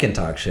like I can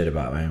talk shit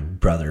about my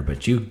brother,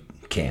 but you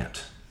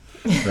can't,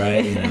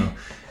 right? You know,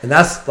 and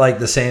that's like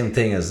the same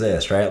thing as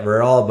this, right?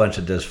 We're all a bunch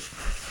of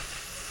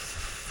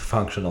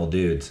dysfunctional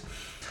dudes.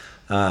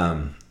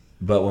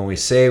 But when we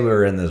say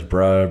we're in this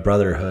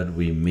brotherhood,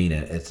 we mean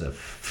it. It's a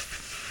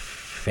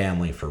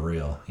family for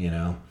real, you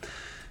know?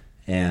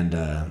 And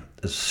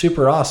it's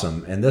super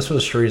awesome. And this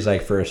was Cherie's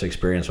like first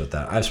experience with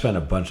that. I've spent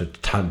a bunch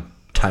of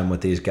time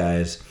with these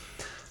guys,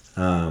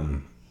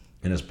 and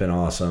it's been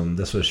awesome.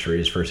 This was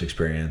Cherie's first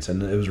experience,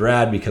 and it was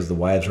rad because the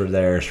wives were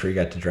there. Cherie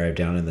got to drive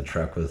down in the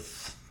truck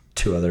with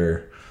two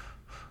other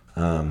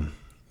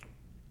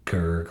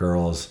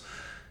girls,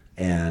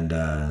 and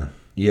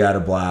you had a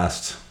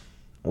blast.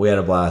 We had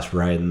a blast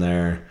riding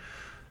there.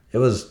 It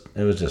was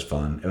just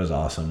fun. It was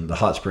awesome. The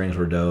hot springs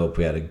were dope.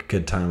 We had a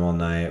good time all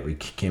night. We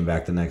came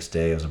back the next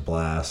day. It was a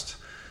blast,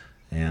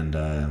 and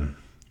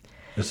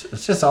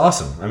it's just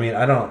awesome. I mean,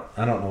 I don't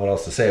know what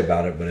else to say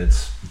about it, but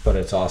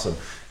it's awesome.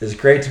 It's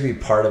great to be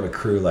part of a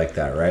crew like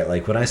that, right?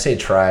 Like when I say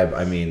tribe,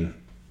 I mean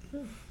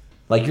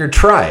like your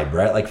tribe,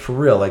 right? Like for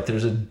real. Like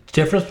there's a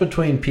difference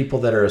between people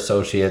that are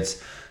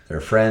associates,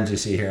 they're friends you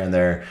see here and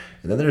there,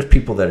 and then there's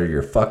people that are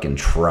your fucking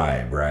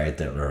tribe, right?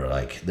 That are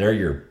like they're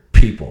your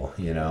people,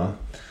 you know.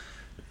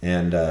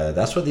 And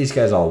that's what these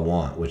guys all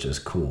want, which is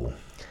cool.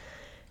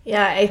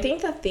 Yeah, I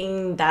think the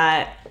thing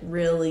that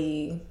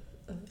really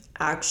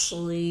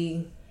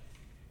actually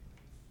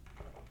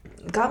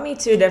got me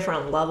to a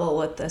different level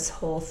with this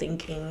whole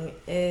thinking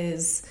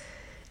is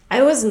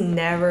I was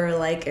never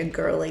like a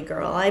girly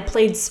girl. I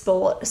played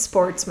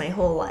sports my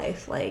whole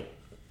life. Like,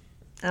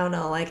 I don't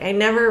know, like I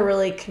never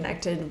really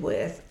connected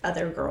with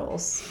other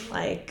girls,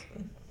 like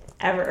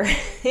ever.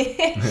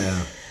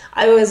 Yeah.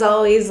 I was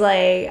always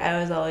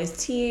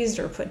teased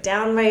or put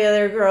down by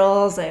other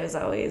girls. I was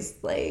always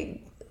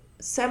like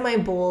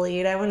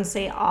semi-bullied. I wouldn't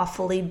say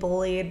awfully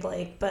bullied,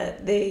 like,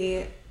 but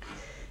I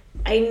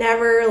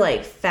never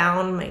like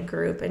found my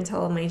group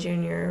until my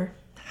junior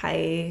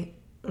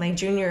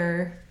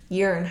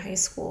year in high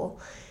school.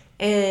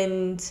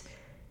 And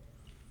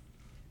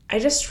I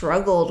just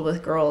struggled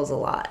with girls a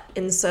lot.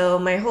 And so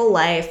my whole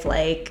life,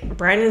 like,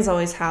 Brandon's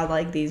always had,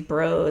 like, these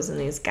bros and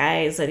these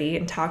guys that he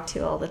can talk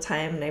to all the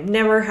time. And I've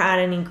never had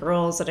any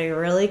girls that I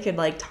really could,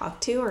 like,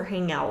 talk to or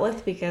hang out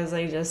with because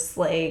I just,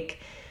 like,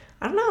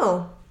 I don't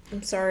know.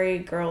 I'm sorry,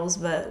 girls,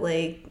 but,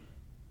 like,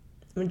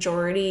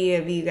 majority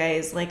of you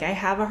guys, like, I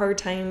have a hard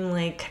time,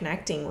 like,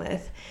 connecting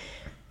with.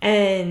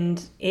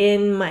 And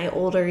in my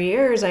older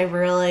years, I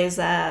realized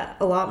that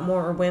a lot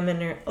more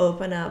women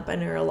open up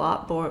and are a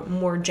lot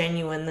more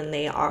genuine than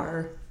they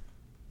are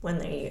when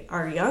they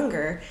are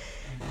younger.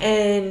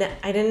 And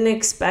I didn't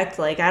expect,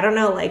 like, I don't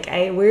know, like,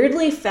 I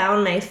weirdly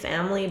found my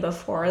family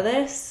before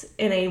this,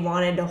 and I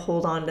wanted to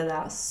hold on to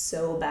that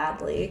so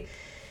badly.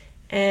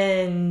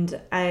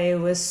 And I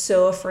was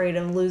so afraid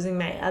of losing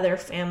my other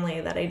family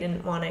that I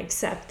didn't want to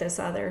accept this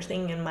other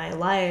thing in my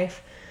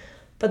life.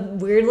 But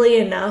weirdly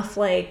enough,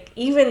 like,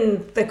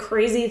 even the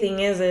crazy thing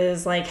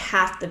is like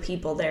half the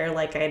people there,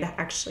 like, I'd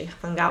actually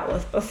hung out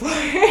with before.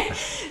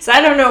 So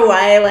I don't know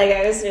why, like,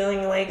 I was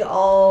feeling, like,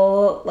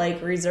 all,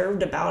 like,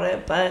 reserved about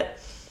it. But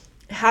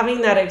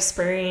having that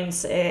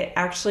experience, it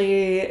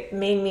actually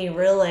made me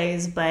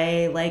realize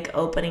by, like,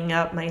 opening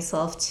up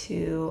myself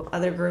to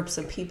other groups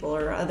of people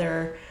or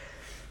other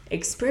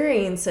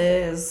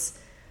experiences,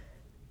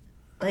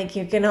 like,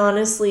 you can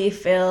honestly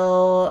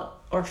feel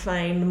or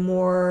find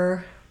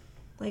more,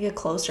 like, a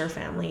closer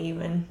family,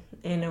 even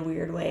in a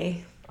weird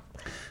way.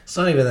 It's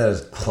not even that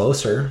it's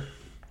closer.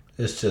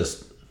 It's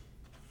just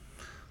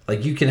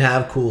like you can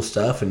have cool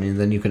stuff and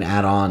then you can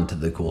add on to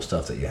the cool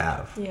stuff that you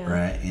have,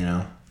 right? You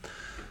know.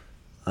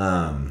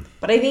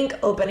 But I think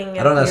opening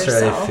up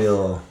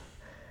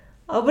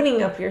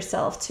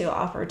yourself to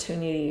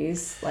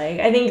opportunities, like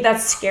I think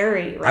that's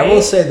scary, right? I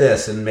will say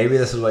this, and maybe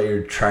this is what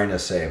you're trying to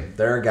say.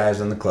 There are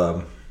guys in the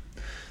club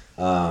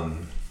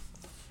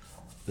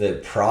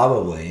that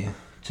probably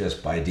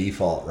just by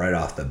default right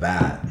off the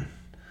bat,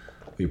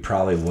 we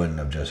probably wouldn't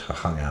have just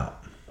hung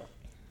out.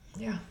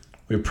 Yeah.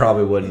 We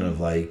probably wouldn't have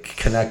like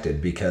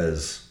connected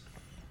because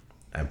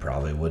I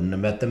probably wouldn't have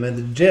met them at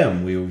the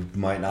gym. We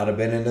might not have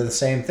been into the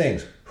same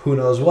things. Who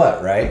knows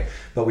what, right?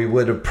 But we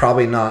would have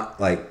probably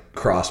not like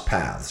crossed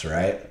paths,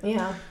 right?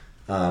 Yeah.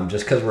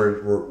 Just because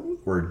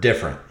we're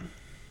different.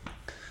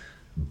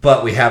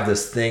 But we have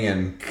this thing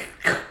in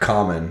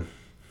common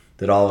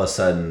that all of a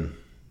sudden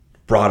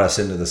brought us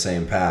into the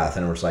same path,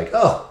 and we're just like,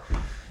 oh,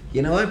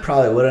 you know, I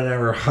probably would have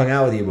never hung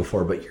out with you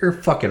before, but you're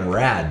fucking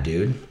rad,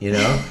 dude. You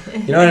know,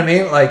 you know what I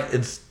mean? Like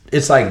it's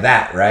like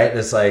that, right?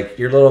 It's like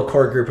your little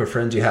core group of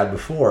friends you had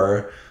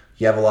before.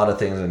 You have a lot of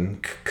things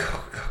in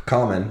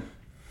common.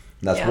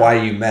 That's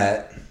why you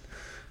met.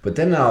 But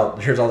then now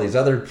here's all these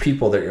other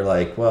people that you're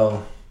like,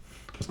 well,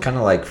 I was kind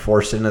of like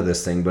forced into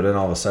this thing, but then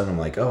all of a sudden I'm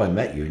like, oh, I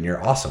met you and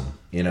you're awesome.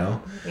 You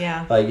know?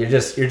 Yeah. Like you're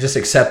just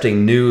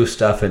accepting new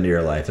stuff into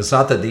your life. It's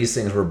not that these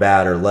things were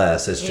bad or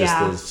less. It's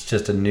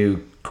just a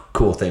new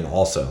cool thing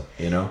also,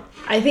 you know?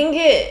 I think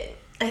it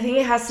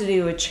has to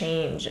do with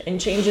change,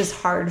 and change is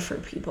hard for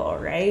people,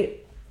 right?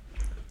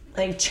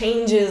 Like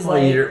change is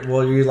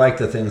you like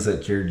the things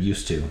that you're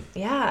used to.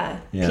 Yeah.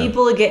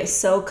 People get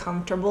so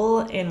comfortable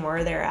in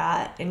where they're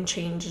at, and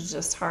change is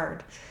just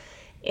hard.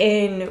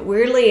 And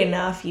weirdly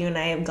enough, you and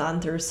I have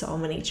gone through so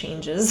many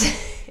changes,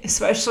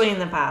 especially in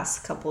the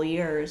past couple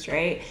years,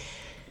 right?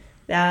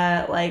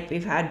 That like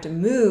we've had to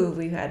move,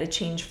 we've had to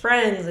change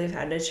friends, we've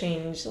had to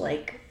change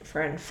like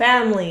friend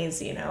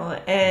families, you know,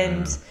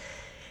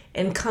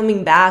 and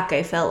coming back,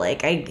 I felt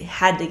like I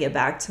had to get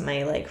back to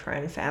my like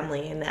friend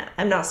family, and that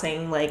I'm not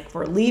saying like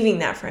we're leaving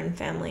that friend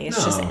family.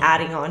 It's just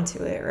adding on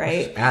to it,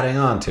 right? Just adding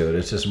on to it.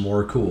 It's just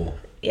more cool.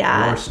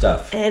 Yeah. More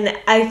stuff. And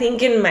I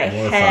think in my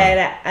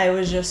head, fun. I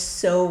was just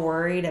so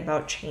worried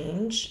about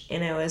change,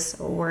 and I was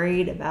so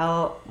worried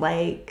about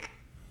like,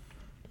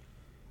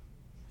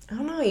 I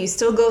don't know, you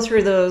still go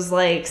through those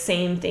like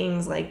same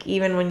things, like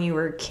even when you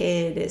were a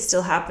kid, it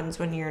still happens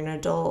when you're an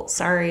adult.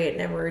 Sorry, it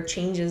never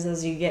changes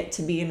as you get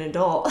to be an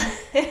adult.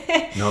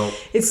 No.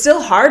 It's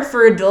still hard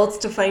for adults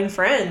to find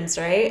friends,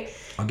 right?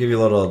 I'll give you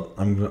a little,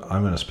 I'm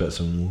going to spit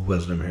some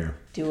wisdom here.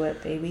 Do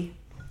it, baby.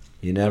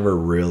 You never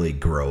really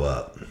grow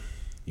up.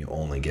 You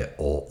only get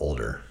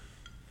older.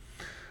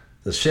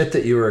 The shit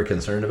that you were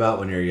concerned about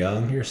when you're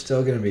young, you're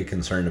still going to be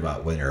concerned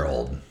about when you're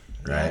old,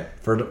 right?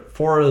 For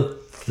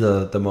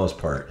the most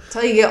part.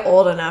 Until you get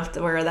old enough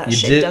to where that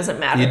shit doesn't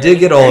matter. You did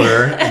get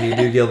older, and you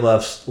do give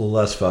less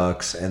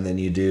fucks, and then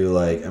you do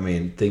like, I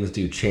mean, things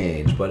do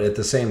change, but at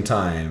the same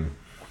time,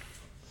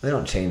 they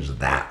don't change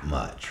that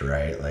much,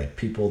 right? Like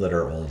people that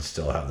are old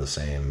still have the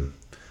same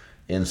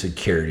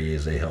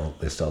insecurities. They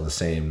still have the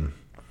same,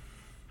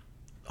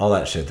 all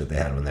that shit that they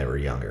had when they were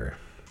younger.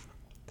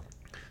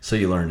 So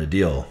you learn to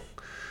deal.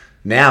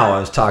 Now I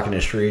was talking to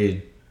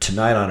Cherie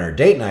tonight on our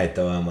date night,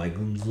 though. I'm like,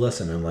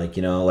 listen, I'm like,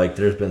 you know, like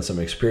there's been some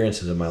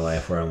experiences in my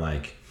life where I'm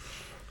like,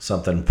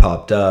 something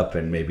popped up,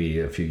 and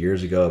maybe a few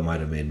years ago it might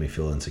have made me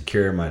feel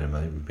insecure, might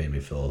have made me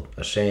feel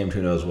ashamed,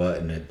 who knows what.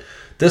 And at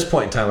this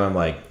point in time, I'm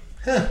like,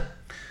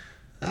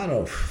 I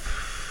don't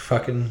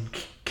fucking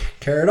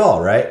care at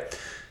all, right?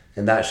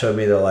 And that showed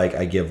me that like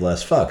I give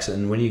less fucks.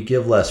 And when you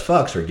give less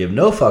fucks or give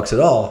no fucks at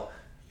all,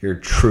 you're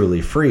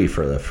truly free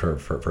for the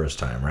first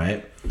time,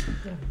 right?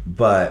 Yeah.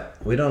 But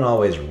we don't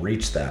always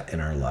reach that in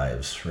our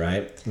lives,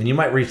 right? And you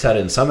might reach that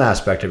in some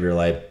aspect of your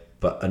life,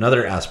 but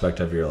another aspect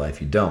of your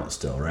life you don't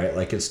still, right?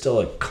 Like it's still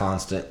a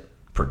constant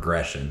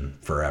progression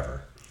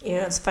forever. You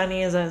know, it's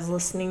funny, as I was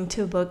listening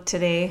to a book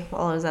today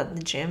while I was at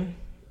the gym,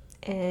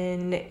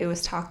 and it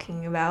was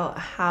talking about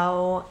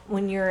how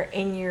when you're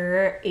in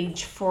your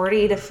age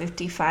 40 to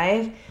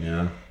 55,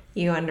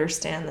 you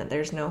understand that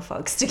there's no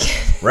fucks to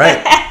give.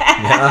 Right.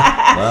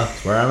 Yeah. Well,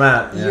 that's where I'm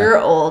at. Yeah. You're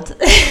old.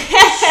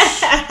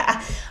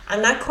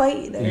 I'm not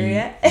quite there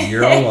yet.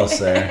 You're almost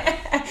there.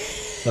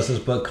 What's this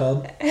book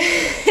called?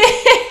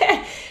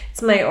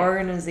 It's my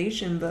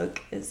organization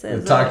book. It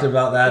says we talked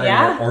about that.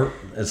 Yeah.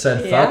 It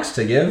said fucks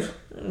to give.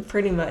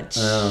 Pretty much.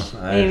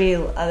 Maybe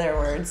other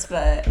words,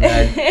 but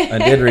I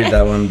did read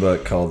that one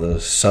book called The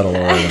Subtle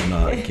Art of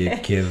Not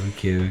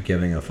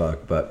Giving a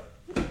Fuck, but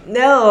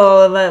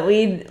no, but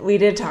we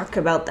did talk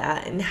about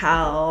that and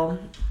how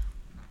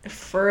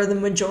for the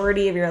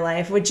majority of your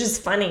life, which is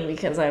funny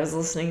because I was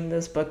listening to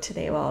this book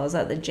today while I was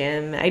at the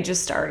gym. I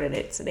just started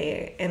it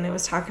today, and it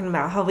was talking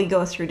about how we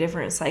go through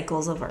different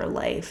cycles of our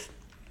life.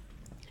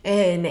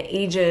 And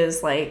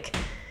ages like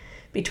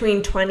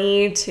between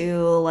 20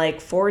 to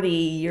like 40,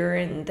 you're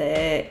in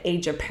the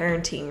age of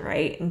parenting,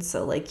 right? And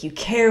so like you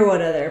care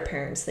what other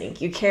parents think.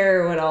 You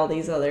care what all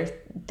these other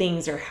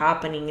things are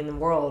happening in the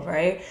world,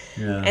 right?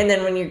 Yeah. And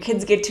then when your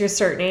kids get to a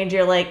certain age,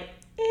 you're like,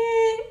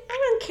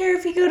 care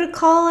if you go to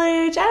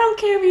college. I don't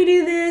care if you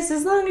do this,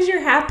 as long as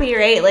you're happy,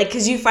 right? Like,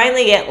 because you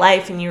finally get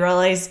life and you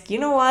realize, you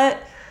know what?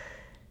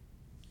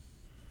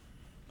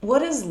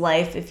 What is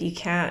life if you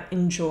can't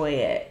enjoy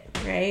it?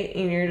 Right?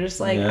 And you're just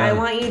like, I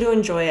want you to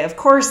enjoy it. Of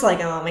course,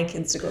 like, I want my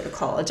kids to go to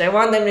college. I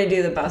want them to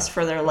do the best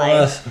for their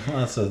life.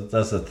 That's the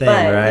thing,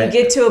 but right? You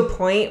get to a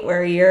point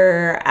where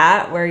you're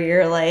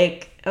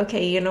like,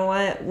 okay, you know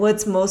what?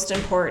 What's most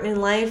important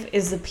in life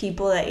is the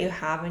people that you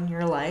have in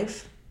your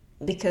life,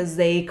 because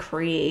they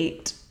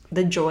create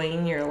the joy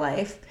in your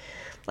life.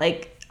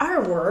 Like,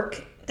 our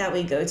work that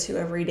we go to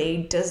every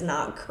day does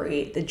not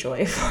create the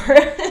joy for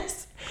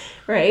us.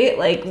 Right?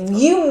 Like,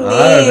 you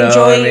may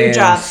enjoy your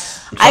job.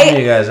 Some of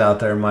you guys out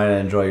there might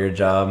enjoy your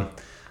job.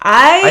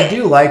 I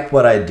do like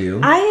what I do.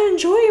 I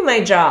enjoy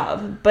my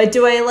job. But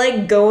do I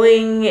like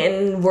going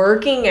and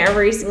working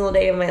every single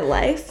day of my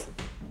life?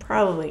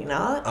 Probably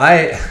not.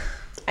 I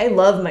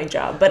love my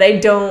job, but I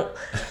don't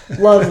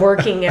love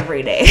working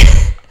every day.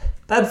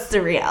 That's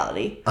the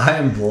reality. I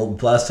am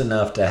blessed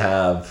enough to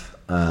have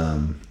a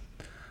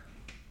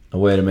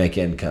way to make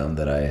income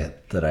that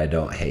I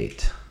don't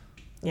hate.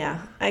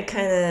 Yeah, I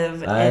kind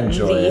of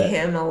envy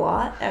him a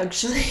lot,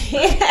 actually.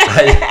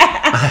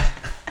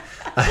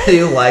 I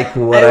do like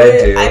what I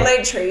do. I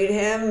might trade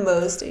him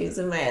most days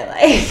of my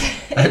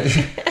life.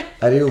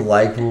 I do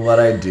like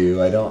what I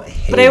do. I don't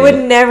hate it. But I would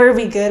never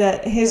be good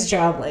at his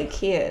job like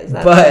he is.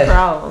 That's the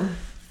problem.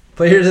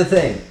 But here's the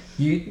thing.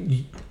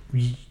 You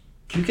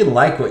can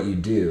like what you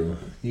do.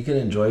 You can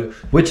enjoy,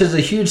 which is a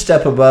huge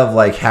step above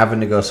like having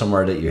to go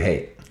somewhere that you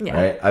hate. Yeah.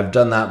 Right? I've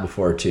done that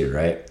before too,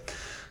 right?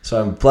 So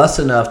I'm blessed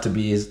enough to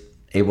be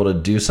able to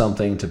do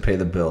something to pay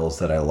the bills,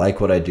 that I like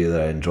what I do,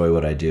 that I enjoy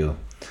what I do.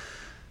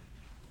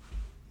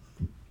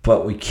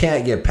 But we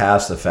can't get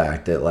past the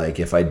fact that, like,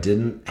 if I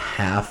didn't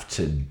have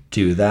to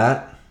do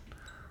that,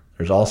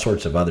 there's all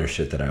sorts of other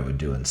shit that I would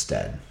do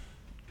instead.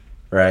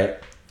 Right?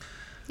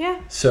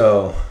 Yeah.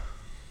 So,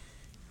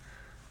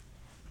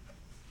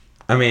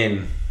 I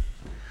mean,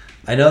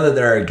 I know that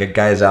there are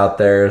guys out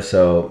there,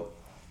 so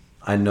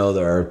I know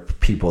there are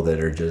people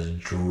that are just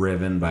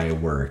driven by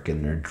work,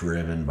 and they're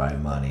driven by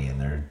money, and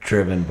they're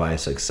driven by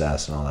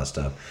success and all that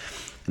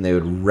stuff. And they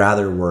would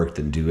rather work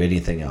than do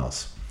anything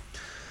else.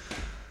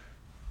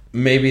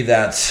 Maybe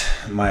that's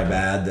my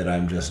bad, that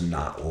I'm just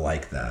not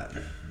like that.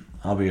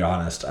 I'll be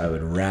honest, I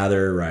would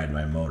rather ride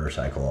my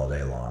motorcycle all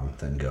day long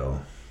than go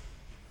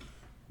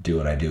do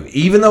what I do.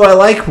 Even though I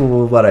like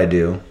what I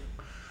do,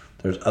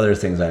 there's other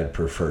things I'd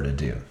prefer to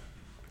do.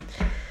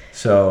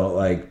 So,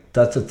 like,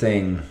 that's a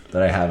thing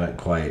that I haven't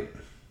quite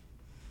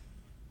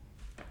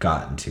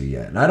gotten to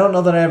yet. And I don't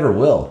know that I ever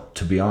will,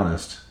 to be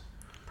honest.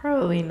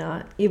 Probably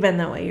not. You've been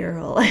that way your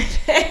whole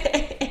life.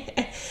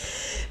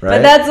 Right?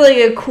 But that's like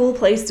a cool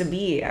place to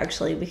be,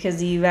 actually,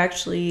 because you've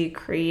actually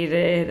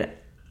created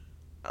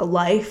a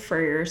life for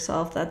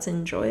yourself that's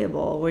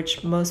enjoyable,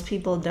 which most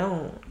people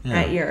don't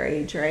at your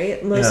age,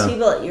 right? Most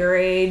people at your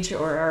age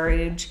or our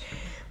age,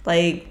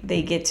 like,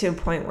 they get to a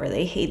point where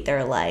they hate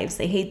their lives.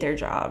 They hate their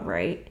job,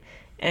 right?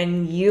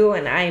 And you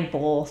and I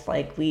both,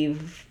 like,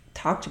 we've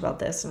talked about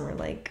this, and we're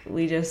like,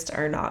 we just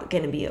are not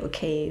going to be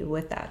okay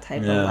with that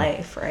type of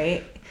life,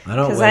 right? I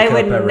don't. Because I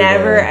would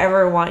never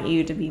ever want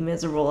you to be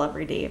miserable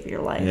every day of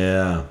your life.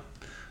 Yeah,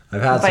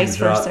 I've had vice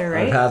versa,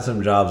 right? I've had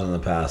some jobs in the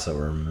past that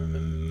were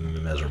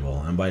miserable,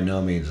 and by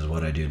no means is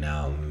what I do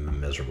now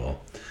miserable.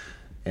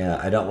 Yeah,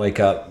 I don't wake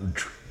up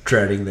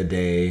dreading the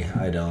day.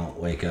 I don't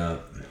wake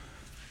up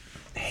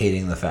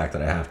hating the fact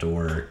that I have to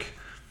work.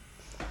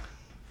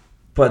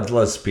 But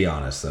let's be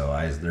honest, though,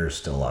 there's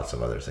still lots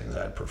of other things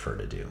I'd prefer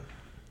to do.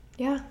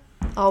 Yeah,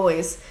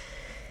 always.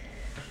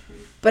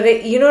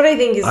 But you know what I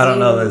think is... I don't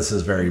know that this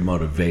is very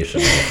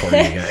motivational for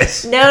you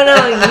guys. No,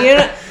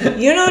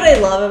 you know what I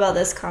love about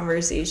this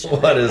conversation.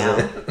 What is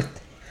it?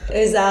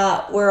 Is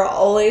that we're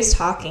always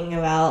talking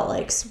about,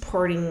 like,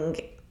 supporting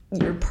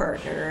your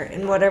partner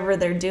and whatever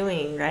they're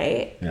doing,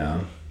 right?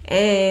 Yeah.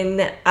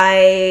 And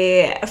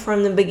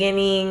from the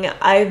beginning,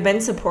 I've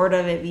been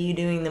supportive of you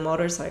doing the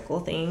motorcycle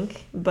thing,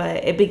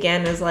 but it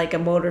began as like a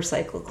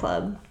motorcycle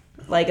club,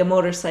 like a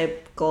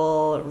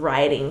motorcycle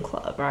riding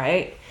club,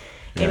 right?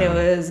 Yeah. And it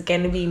was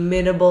going to be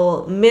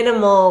minimal,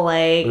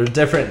 like, there's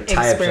different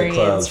types of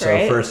clubs.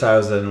 Right? So first I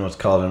was in what's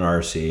called an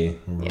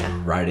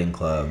RC, riding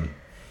club.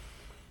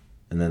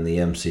 And then the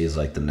MC is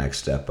like the next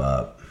step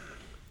up.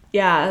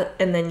 Yeah,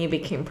 and then you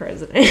became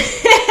president.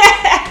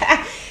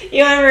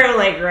 You went from,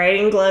 like,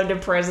 riding club to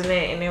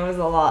president, and it was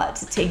a lot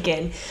to take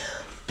in.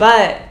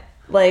 But,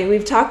 like,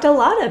 we've talked a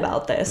lot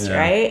about this,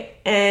 right?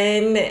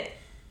 And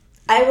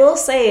I will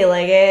say,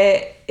 like,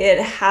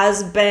 it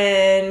has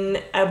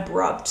been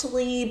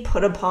abruptly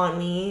put upon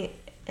me,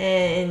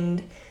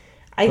 and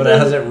I think... But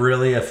has it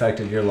really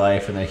affected your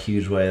life in a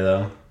huge way,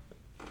 though?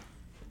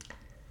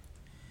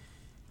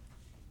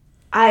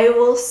 I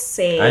will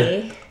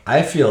say...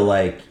 I feel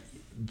like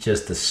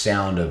just the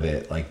sound of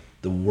it, like,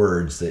 the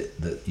words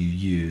that you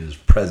use,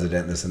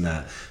 president, this and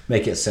that,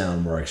 make it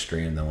sound more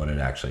extreme than what it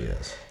actually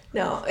is.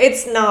 No,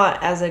 it's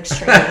not as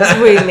extreme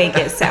as we make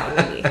it sound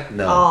to be.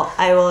 No.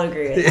 I will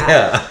agree with that.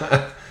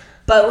 Yeah.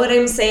 But what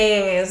I'm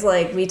saying is,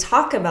 like, we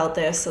talk about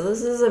this, so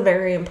this is a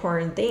very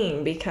important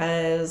thing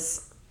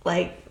because,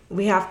 like,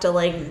 we have to,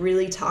 like,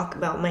 really talk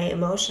about my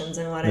emotions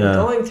and what I'm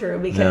going through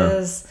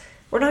because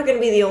we're not going to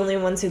be the only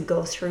ones who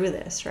go through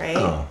this, right?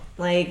 Oh.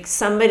 Like,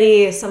 some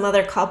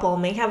other couple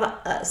may have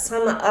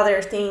some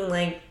other thing,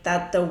 like,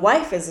 that the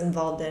wife is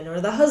involved in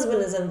or the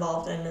husband is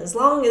involved in, as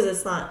long as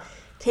it's not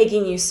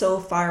taking you so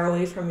far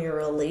away from your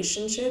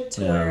relationship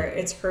to where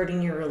it's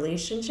hurting your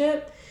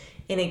relationship,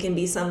 and it can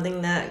be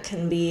something that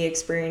can be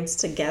experienced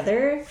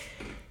together.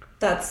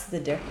 That's the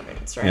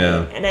difference, right?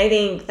 Yeah. And I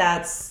think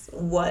that's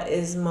what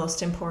is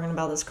most important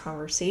about this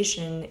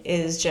conversation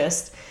is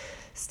just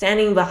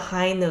standing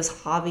behind those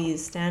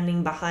hobbies,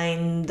 standing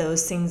behind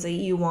those things that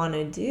you want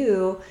to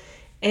do,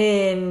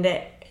 and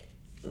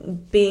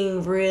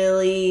being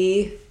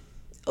really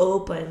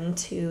open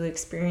to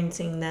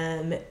experiencing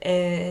them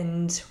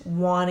and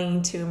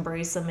wanting to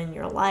embrace them in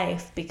your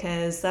life,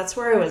 because that's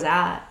where I was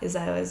at. Is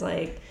I was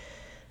like,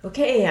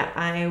 okay,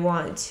 I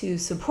want to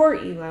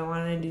support you. I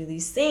want to do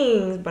these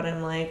things, but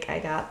I'm like, I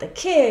got the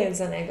kids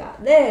and I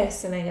got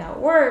this and I got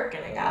work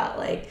and I got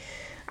I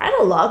had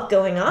a lot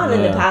going on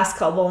in the past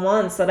couple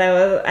months that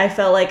I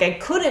felt like I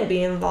couldn't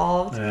be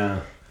involved.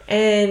 Yeah.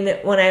 And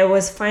when I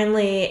was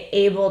finally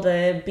able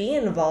to be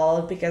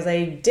involved, because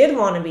I did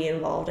want to be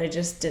involved, I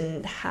just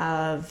didn't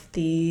have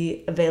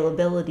the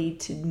availability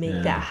to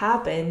make that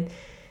happen.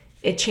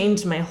 It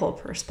changed my whole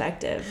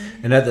perspective.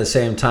 And at the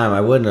same time,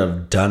 I wouldn't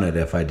have done it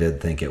if I did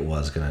think it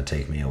was going to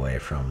take me away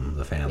from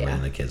the family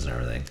and the kids and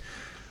everything.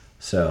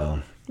 So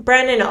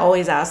Brandon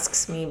always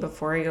asks me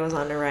before he goes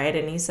on a ride,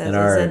 and he says,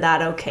 is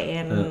that okay?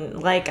 And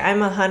I'm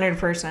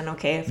 100%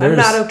 okay. If I'm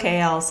not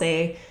okay, I'll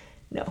say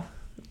no.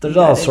 There's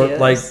all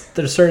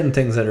there's certain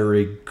things that are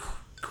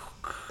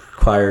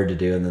required to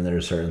do, and then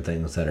there's certain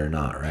things that are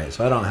not, right?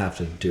 So I don't have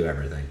to do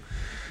everything.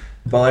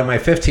 But my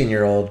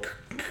 15-year-old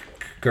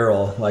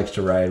girl likes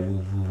to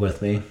ride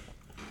with me, and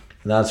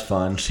that's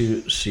fun.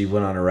 She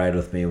went on a ride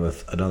with me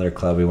with another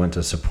club. We went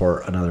to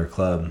support another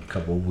club a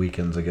couple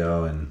weekends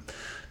ago and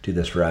do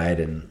this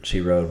ride, and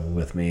she rode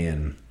with me,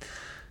 and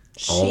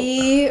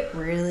she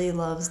really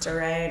loves to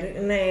ride,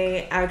 and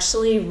I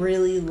actually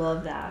really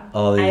love that.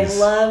 I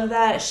love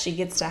that she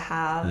gets to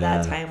have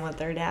that time with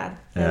her dad.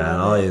 Yeah,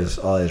 and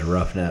all these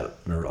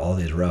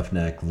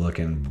roughneck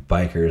looking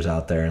bikers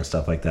out there and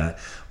stuff like that.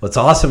 What's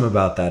awesome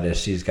about that is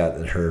she's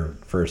got her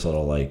first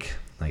little, I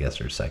guess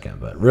her second,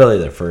 but really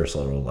the first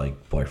little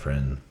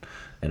boyfriend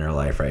in her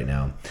life right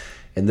now.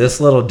 And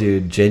this little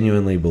dude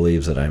genuinely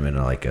believes that I'm in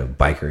a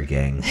biker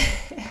gang.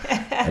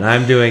 And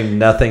I'm doing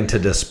nothing to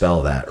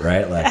dispel that,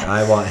 right?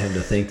 I want him to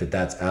think that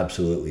that's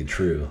absolutely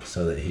true,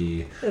 so that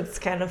he it's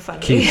kind of funny.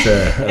 Keeps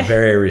a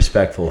very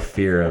respectful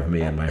fear of me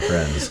and my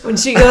friends. When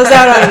she goes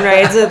out on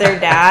rides with her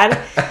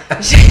dad,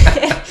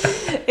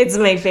 it's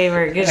my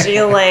favorite because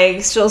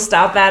she'll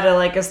stop at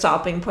a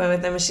stopping point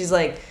with them, and she's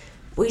like,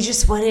 we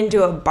just went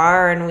into a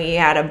bar and we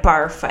had a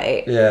bar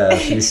fight. Yeah.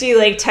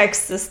 She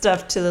texts this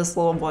stuff to this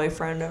little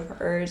boyfriend of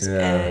hers.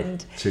 Yeah.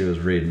 And she was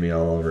reading me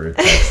all over her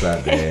text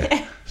that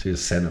day. She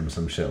was sending him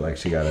some shit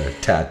she got a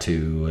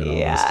tattoo and all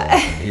this stuff.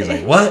 And he's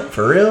like, what?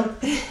 For real?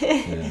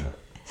 Yeah.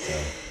 So.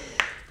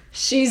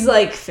 She's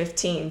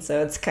 15,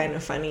 so it's kind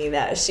of funny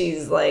that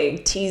she's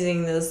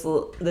teasing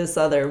this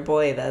other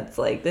boy that's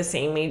the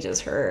same age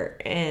as her,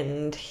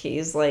 and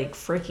he's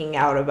freaking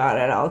out about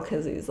it all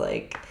because he's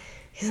like,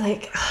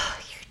 oh,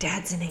 your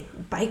dad's in a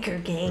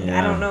biker gang. Yeah.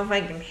 I don't know if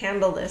I can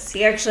handle this.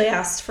 He actually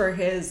asked for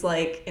his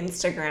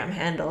Instagram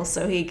handle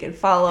so he could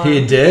follow him.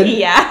 He did?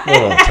 Yeah.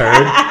 Little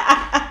turd.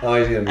 Oh,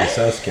 he's gonna be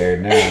so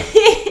scared now.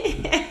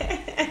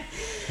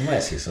 You might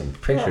see some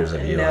pictures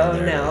of you on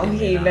there. No,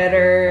 he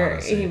better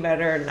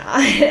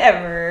not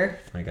ever.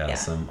 I got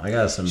some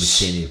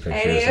bikini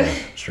pictures of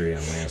Cherie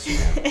on my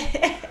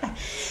Instagram.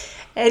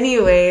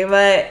 Anyway,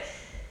 but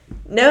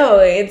no,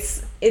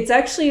 it's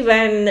actually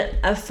been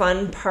a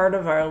fun part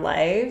of our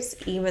lives,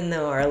 even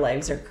though our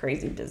lives are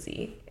crazy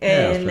busy.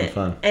 And, it's been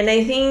fun. And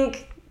I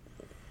think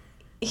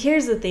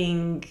here's the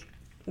thing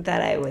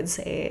that I would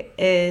say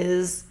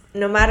is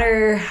no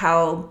matter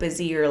how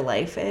busy your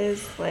life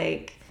is,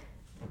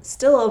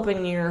 still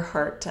open your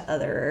heart to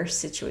other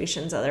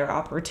situations, other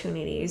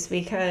opportunities,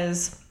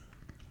 because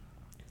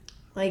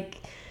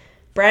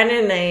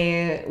Brandon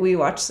and we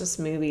watched this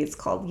movie. It's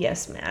called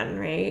Yes Man,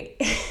 right?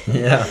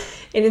 Yeah.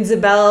 And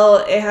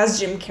it has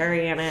Jim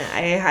Carrey in it.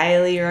 I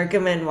highly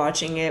recommend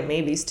watching it.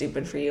 Maybe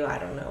stupid for you, I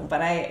don't know.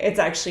 But it's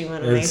actually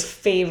one of my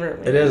favorite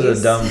movies. It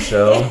is a dumb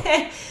show.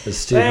 It's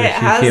stupid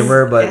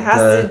humor, but it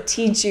has to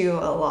teach you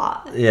a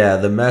lot. Yeah,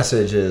 the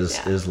message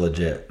is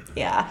legit.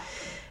 Yeah.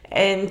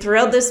 And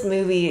throughout this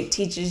movie, it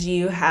teaches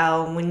you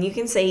how when you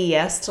can say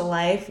yes to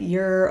life,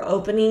 you're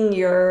opening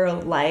your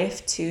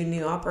life to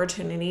new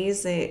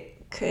opportunities that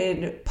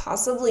could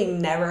possibly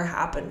never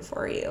happen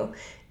for you.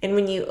 And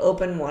when you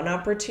open one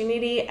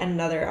opportunity,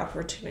 another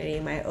opportunity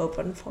might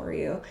open for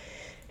you.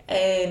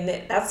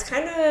 And that's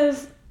kind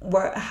of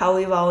how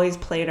we've always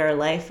played our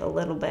life a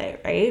little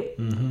bit, right?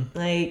 Mm-hmm.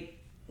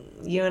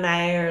 You and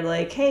I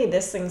are hey,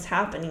 this thing's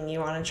happening. You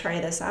want to try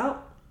this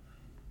out?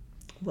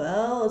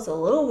 well, it's a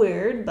little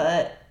weird,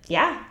 but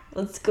yeah,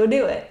 let's go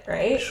do it,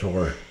 right?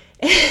 Sure.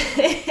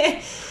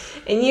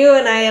 And you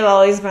and I have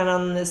always been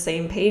on the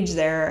same page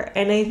there.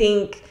 And I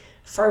think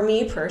for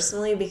me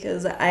personally,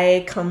 because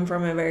I come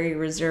from a very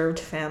reserved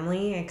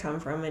family, I come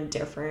from a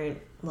different,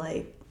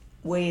 like,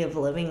 way of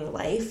living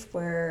life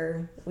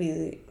where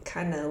we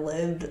kind of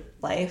lived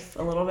life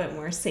a little bit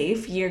more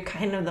safe. You're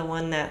kind of the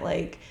one that,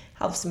 like,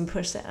 helps me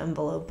push the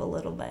envelope a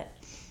little bit.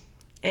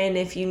 And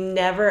if you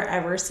never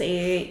ever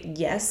say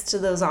yes to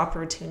those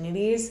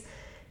opportunities,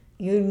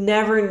 you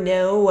never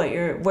know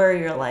where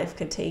your life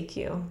could take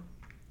you.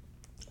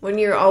 When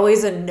you're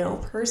always a no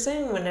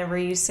person, whenever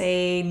you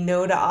say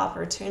no to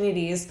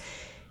opportunities,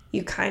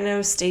 you kind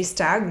of stay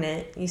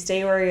stagnant. You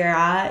stay where you're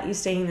at. You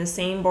stay in the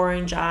same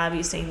boring job.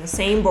 You stay in the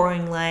same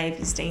boring life.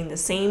 You stay in the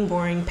same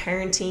boring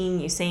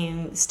parenting. You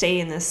stay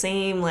in the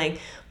same, like,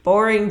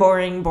 boring.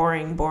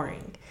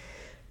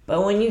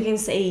 But when you can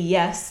say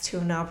yes to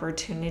an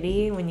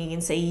opportunity, when you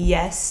can say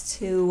yes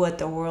to what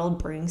the world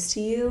brings to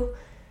you,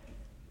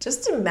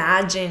 just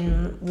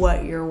imagine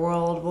what your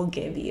world will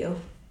give you.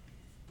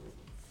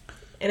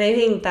 And I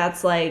think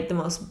that's, like, the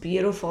most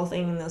beautiful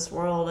thing in this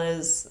world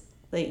is,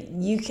 like,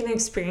 you can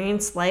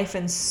experience life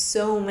in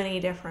so many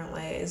different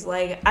ways.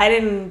 Like, I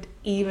didn't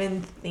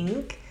even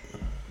think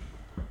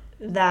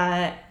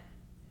that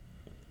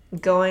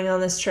going on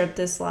this trip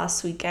this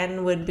last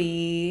weekend would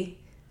be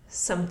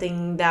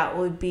something that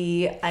would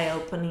be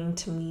eye-opening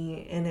to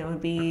me, and it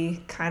would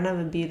be kind of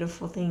a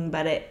beautiful thing,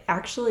 but it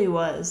actually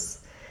was.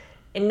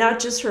 And not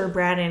just for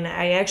Brandon.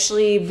 I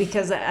actually,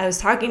 because I was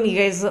talking to you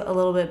guys a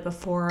little bit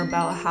before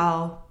about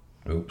how...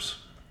 Oops.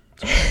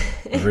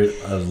 Sorry.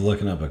 I was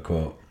looking up a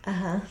quote.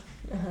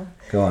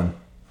 Go on.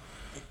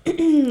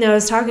 I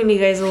was talking to you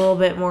guys a little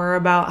bit more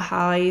about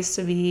how I used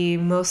to be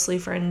mostly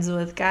friends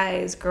with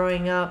guys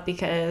growing up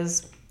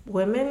because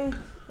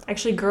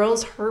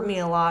girls hurt me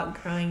a lot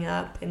growing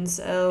up. And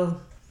so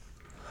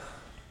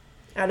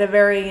at a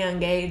very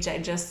young age, I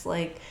just,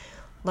 like,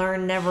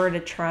 learn never to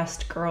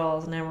trust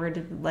girls, never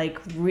to, like,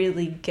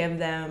 really give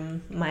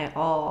them my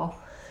all.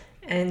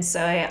 And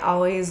so I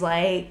always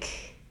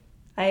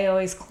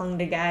clung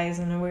to guys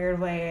in a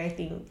weird way, I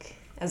think,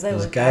 as I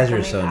Those look guys back are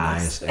on my so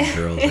past. nice and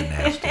girls are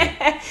nasty.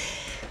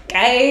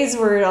 Guys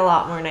were a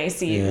lot more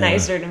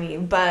nicer to me,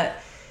 but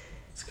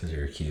it's because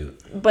you're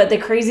cute. But the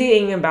crazy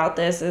thing about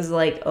this is,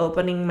 like,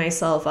 opening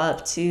myself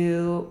up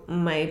to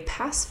my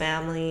past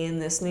family and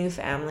this new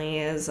family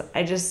is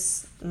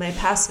my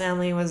past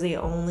family was the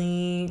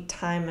only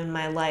time in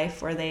my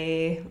life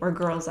where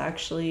girls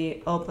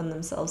actually opened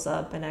themselves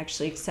up and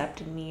actually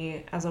accepted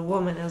me as a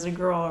woman, as a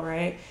girl,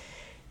 right?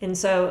 And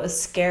so I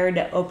was scared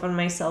to open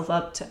myself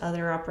up to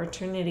other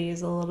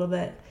opportunities a little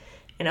bit.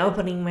 And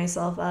opening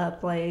myself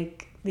up,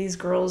 like, these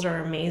girls are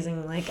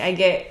amazing. Like, I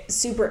get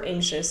super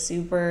anxious,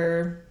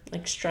 super,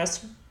 like,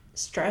 stressed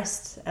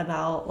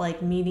about,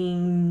 like,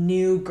 meeting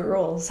new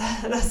girls.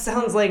 That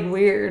sounds, like,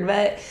 weird,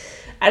 but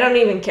I don't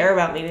even care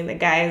about meeting the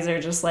guys. They're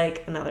just,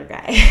 like, another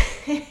guy.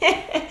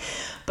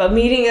 But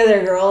meeting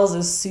other girls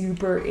is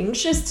super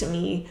anxious to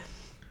me.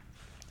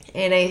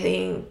 And I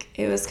think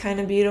it was kind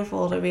of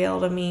beautiful to be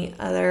able to meet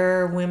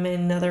other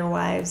women, other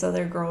wives,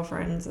 other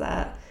girlfriends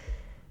that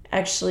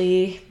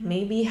actually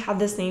maybe had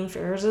the same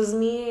fears as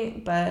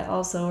me, but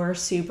also were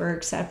super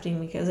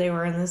accepting because they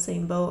were in the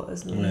same boat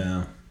as me.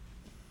 Yeah.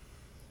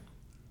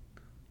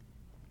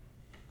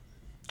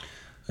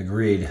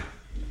 Agreed.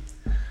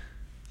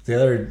 The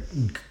other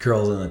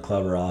girls in the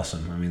club are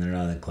awesome. I mean, they're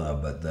not in the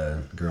club, but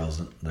the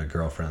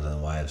girlfriends and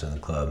the wives in the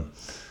club,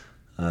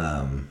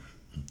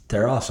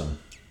 they're awesome.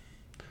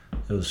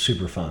 It was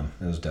super fun.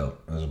 It was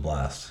dope. It was a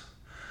blast.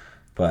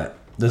 But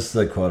this is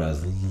the quote I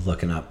was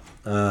looking up.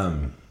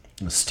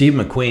 Steve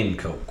McQueen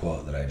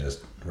quote that I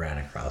just ran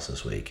across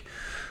this week.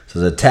 It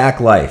says, "Attack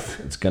life.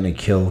 It's gonna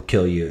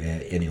kill you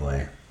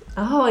anyway."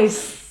 Oh, I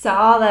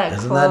saw that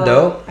Isn't quote. that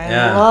dope?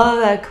 I love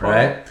that quote.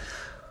 Right?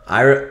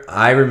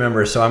 I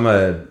remember, so I'm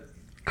a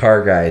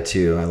car guy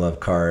too. I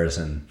love cars,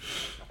 and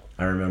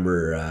I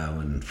remember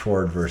when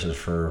Ford versus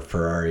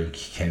Ferrari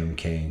came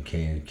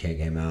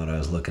out. I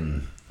was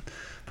looking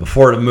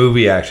before the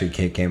movie actually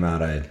came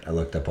out. I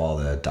looked up all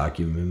the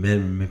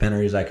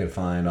documentaries I could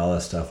find, all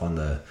that stuff on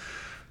the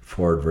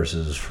Ford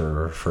versus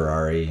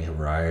Ferrari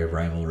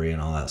rivalry and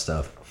all that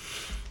stuff.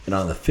 And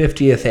on the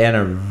 50th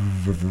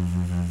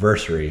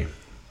anniversary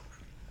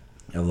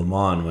of Le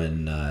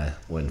Mans,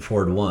 when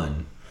Ford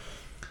won,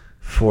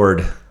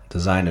 Ford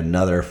designed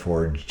another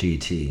Ford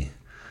GT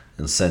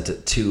and sent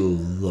it to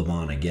Le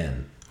Mans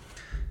again,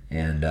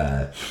 and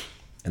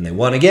they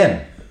won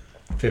again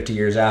 50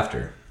 years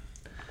after.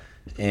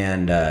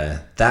 And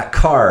that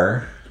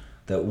car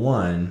that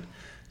won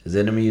is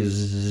in a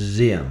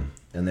museum,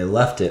 and they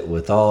left it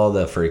with all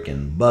the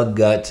freaking bug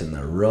guts and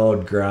the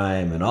road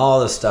grime and all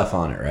the stuff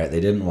on it, right? They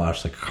didn't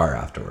wash the car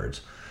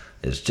afterwards.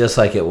 It's just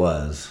like it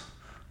was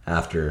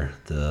after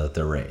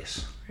the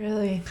race.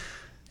 Really?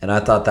 And I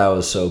thought that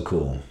was so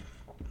cool,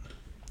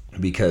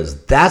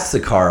 because that's the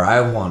car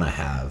I want to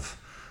have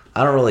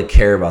I don't really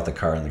care about the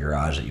car in the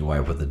garage that you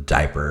wipe with a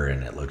diaper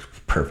and it looks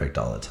perfect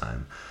all the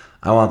time.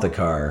 I want the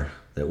car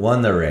that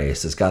won the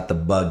race. It's got the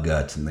bug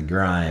guts and the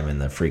grime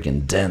and the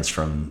freaking dents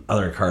from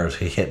other cars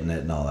hitting it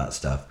and all that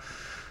stuff.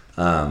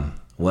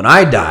 When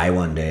I die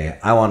one day,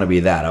 I want to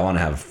be that. I want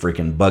to have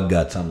freaking bug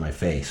guts on my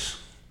face.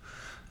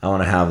 I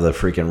want to have the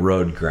freaking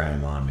road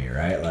grime on me,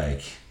 right?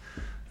 Like,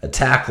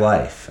 attack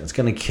life. It's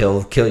gonna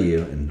kill you.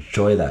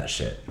 Enjoy that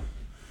shit.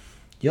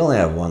 You only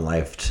have one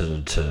life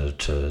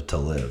to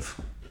live.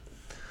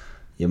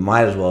 You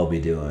might as well be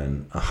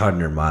doing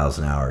 100 miles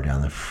an hour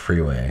down the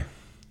freeway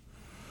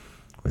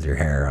with your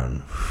hair on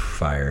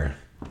fire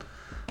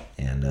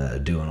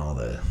and doing all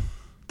the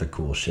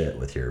cool shit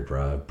with your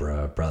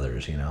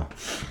brothers, you know?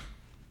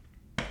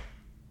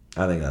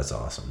 I think that's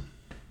awesome.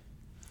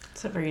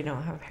 Except for you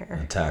don't have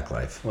hair. Attack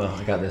life. Well,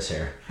 I got this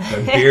hair.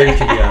 My beard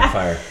could be on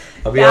fire.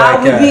 I'll be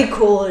that would be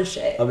cool as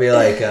shit. I'll be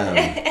like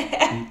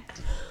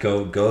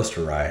Ghost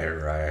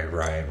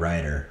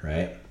Rider,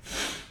 right?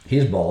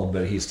 He's bald,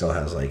 but he still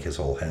has like his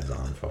whole head's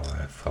on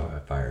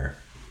fire.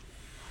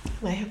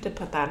 I have to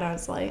put that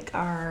as like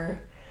our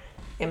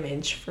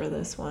image for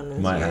this one. Is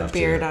Might your have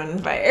beard to. on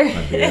fire.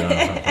 My beard on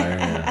fire,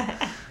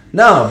 yeah.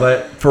 No,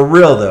 but for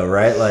real though,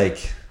 right?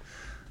 Like,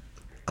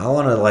 I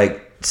want to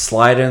like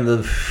slide into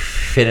the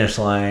finish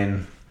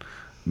line,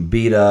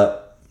 beat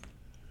up,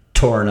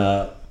 torn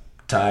up,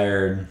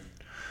 tired.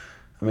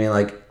 I mean,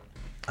 like,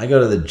 I go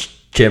to the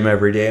gym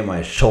every day.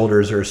 My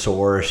shoulders are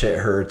sore. Shit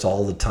hurts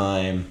all the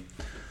time.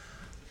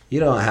 You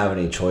don't have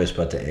any choice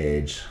but to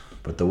age.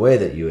 But the way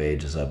that you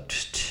age is up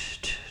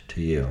to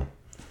you.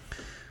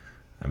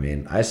 I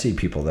mean, I see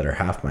people that are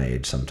half my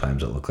age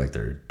sometimes that look like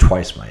they're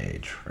twice my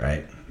age,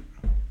 right?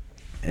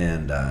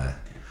 And,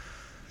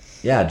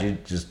 yeah,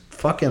 dude, just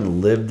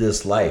fucking live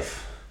this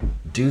life.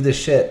 Do the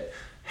shit.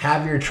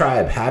 Have your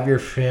tribe. Have your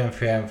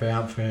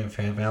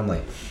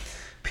family.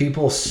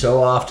 People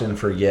so often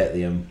forget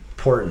the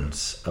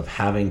importance of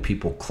having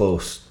people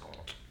close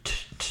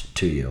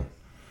to you.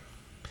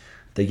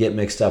 They get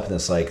mixed up in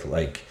this,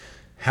 like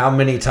how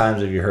many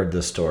times have you heard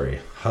this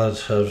story?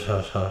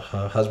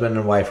 Husband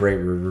and wife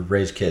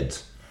raise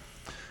kids.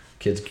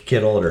 Kids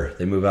get older.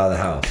 They move out of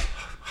the house.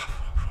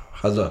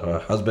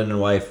 Husband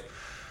and wife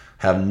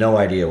have no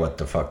idea what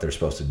the fuck they're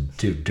supposed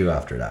to do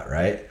after that,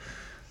 right?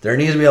 There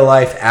needs to be a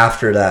life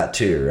after that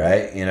too,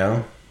 right? You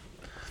know?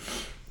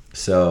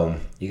 So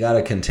you got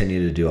to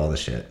continue to do all the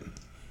shit.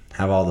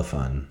 Have all the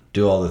fun.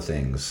 Do all the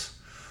things.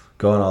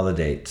 Go on all the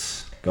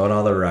dates. Go on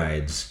all the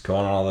rides. Go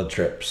on all the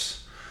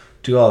trips.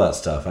 Do all that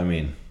stuff. I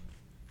mean,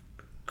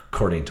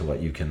 according to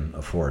what you can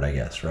afford, I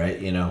guess, right?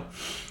 You know?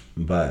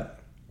 But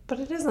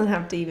it doesn't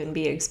have to even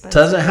be expensive.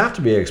 Doesn't have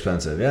to be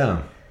expensive,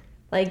 yeah.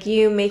 Like,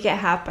 you make it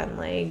happen.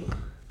 Like,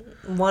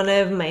 one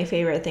of my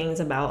favorite things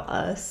about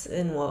us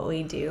and what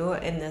we do,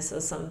 and this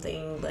is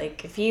something,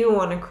 like, if you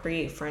want to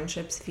create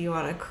friendships, if you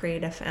want to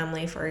create a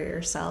family for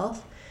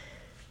yourself,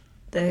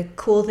 the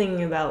cool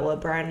thing about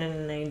what Brandon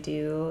and I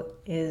do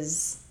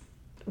is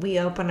we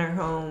open our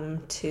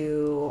home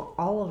to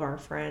all of our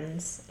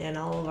friends and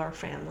all of our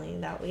family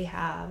that we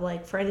have,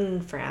 like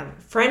friend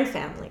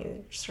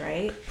families,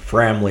 right?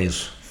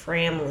 Families.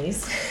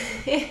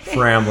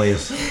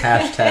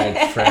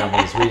 Hashtag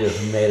families. We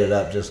just made it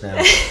up just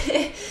now.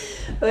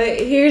 But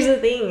here's the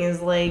thing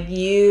is, like,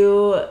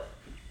 you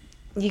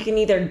can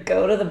either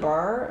go to the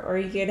bar or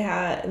you could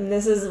have, and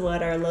this is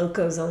what our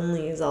Locos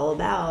Only is all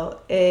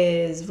about,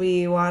 is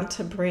we want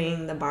to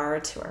bring the bar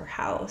to our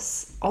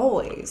house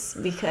always,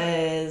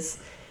 because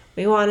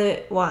we want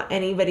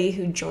anybody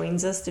who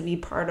joins us to be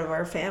part of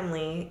our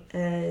family.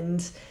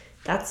 And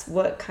that's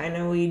what kind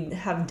of we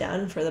have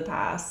done for the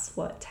past,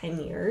 10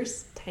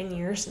 years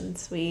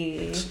since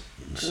we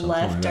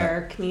left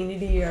our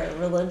community, our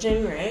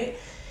religion, right?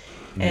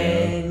 Yeah.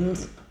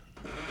 And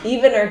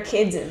even our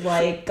kids have,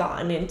 like,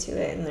 gotten into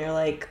it, and they're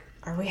like,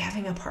 are we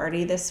having a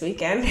party this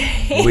weekend?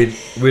 we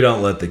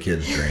don't let the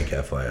kids drink,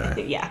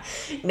 FYI. Yeah.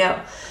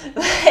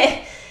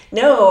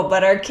 No,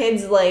 but our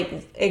kids,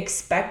 like,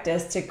 expect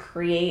us to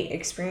create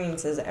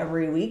experiences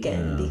every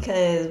weekend,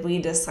 because we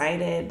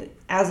decided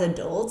as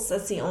adults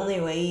that's the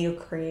only way you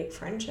create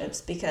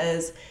friendships.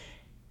 Because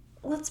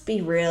let's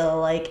be real,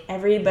 like,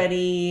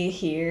 everybody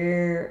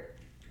here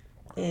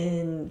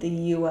in the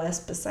U.S.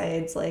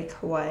 besides, like,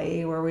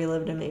 Hawaii, where we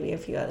lived, and maybe a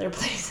few other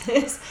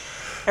places,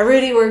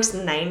 everybody works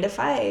 9 to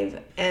 5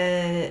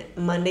 and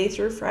Monday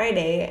through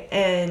Friday,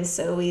 and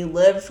so we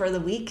live for the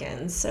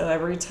weekends. So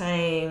every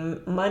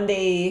time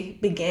Monday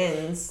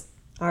begins,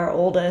 our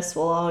oldest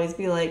will always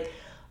be like,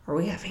 are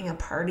we having a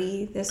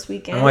party this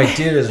weekend? I'm like,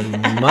 dude, it's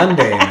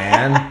Monday,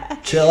 man.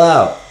 Chill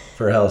out,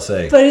 for hell's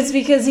sake. But it's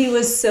because he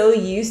was so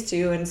used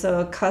to and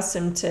so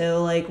accustomed to,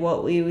 like,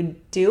 what we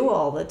would do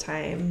all the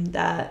time,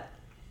 that,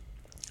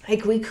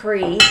 like, we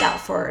create that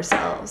for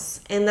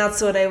ourselves. And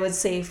that's what I would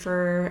say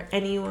for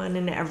anyone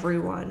and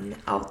everyone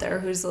out there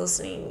who's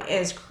listening,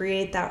 is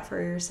create that for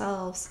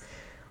yourselves.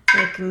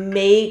 Like,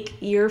 make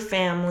your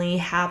family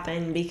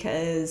happen,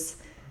 because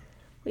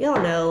we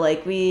all know,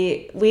 like,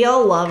 we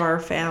all love our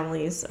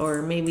families,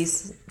 or maybe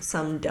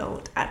some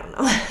don't. I don't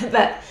know.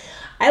 But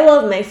I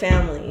love my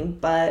family,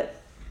 but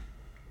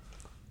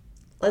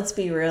let's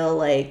be real,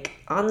 like,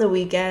 on the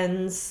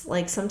weekends,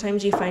 like,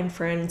 sometimes you find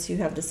friends who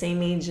have the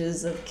same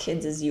ages of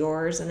kids as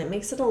yours, and it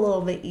makes it a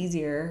little bit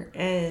easier.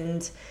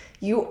 And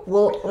you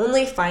will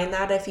only find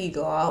that if you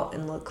go out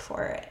and look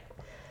for it.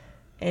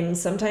 And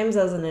sometimes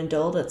as an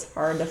adult, it's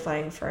hard to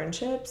find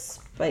friendships,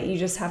 but you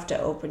just have to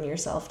open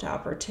yourself to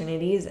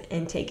opportunities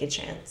and take a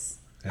chance.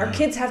 Yeah. Our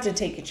kids have to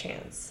take a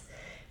chance.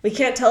 We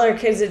can't tell our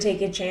kids to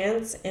take a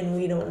chance, and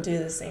we don't do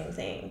the same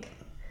thing.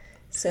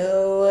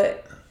 So,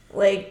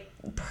 like,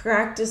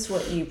 practice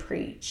what you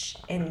preach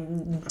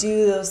and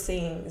do those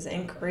things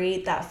and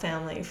create that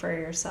family for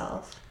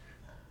yourself.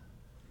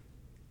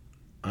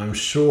 I'm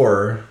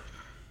sure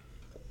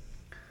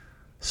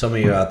some of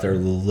you out there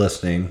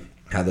listening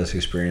had this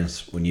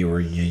experience when you were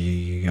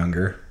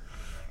younger,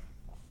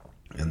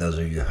 and those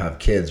of you who have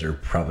kids are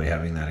probably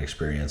having that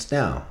experience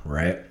now,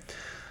 right?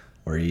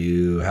 Where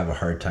you have a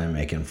hard time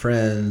making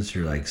friends,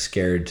 you're like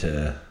scared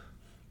to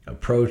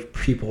approach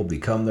people,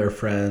 become their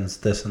friends,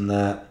 this and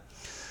that.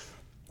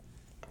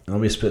 Let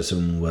me spit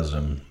some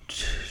wisdom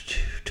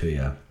to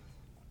you.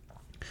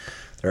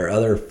 There are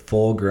other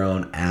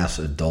full-grown ass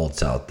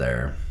adults out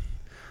there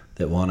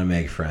that want to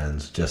make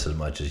friends just as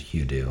much as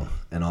you do.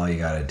 And all you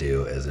got to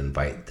do is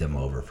invite them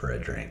over for a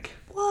drink.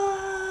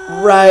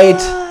 What?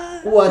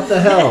 Right? What the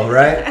hell,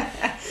 right?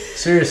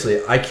 Seriously,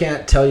 I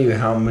can't tell you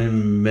how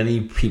many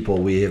people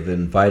we have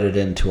invited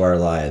into our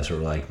lives who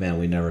are like, man,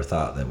 we never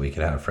thought that we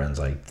could have friends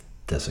like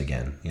this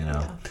again, you know?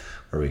 Yeah.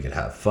 Where we could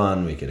have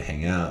fun, we could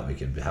hang out, we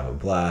could have a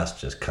blast,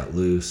 just cut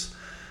loose.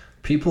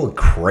 People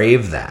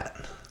crave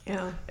that.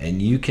 Yeah.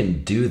 And you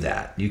can do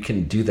that. You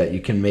can do that. You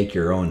can make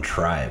your own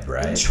tribe,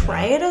 right? And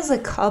try it as a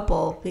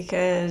couple,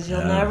 because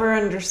you'll never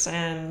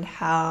understand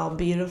how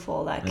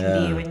beautiful that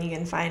can be when you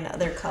can find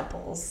other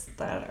couples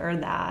that are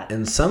that.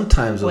 And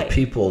sometimes those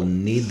people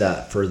need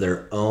that for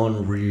their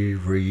own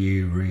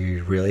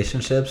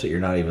relationships that you're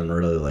not even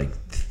really like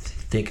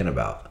thinking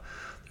about.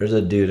 There's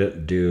a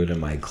dude in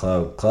my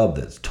club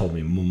that's told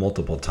me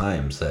multiple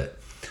times that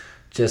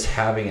just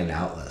having an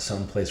outlet,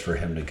 some place for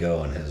him to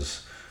go, and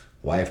his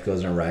wife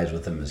goes and rides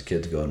with him, his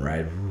kids go and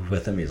ride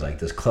with him. He's like,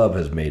 this club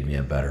has made me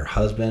a better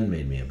husband,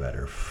 made me a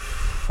better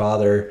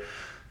father,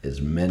 has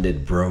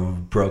mended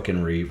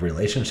broken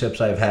relationships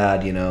I've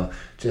had, you know.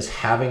 Just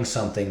having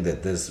something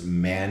that this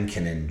man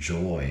can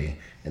enjoy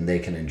and they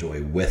can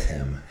enjoy with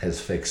him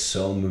has fixed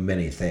so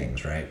many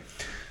things, right?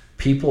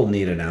 People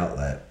need an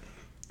outlet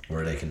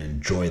where they can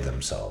enjoy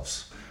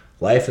themselves.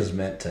 Life is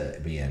meant to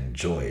be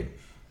enjoyed,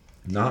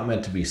 not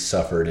meant to be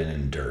suffered and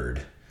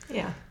endured.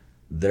 Yeah.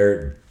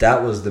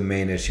 That was the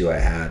main issue I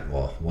had.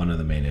 Well, one of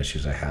the main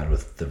issues I had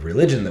with the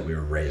religion that we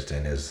were raised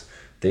in is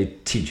they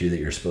teach you that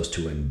you're supposed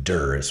to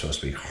endure. It's supposed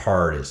to be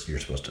hard. You're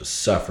supposed to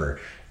suffer,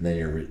 and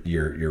then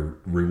your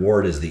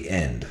reward is the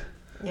end.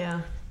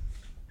 Yeah.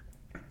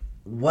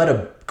 What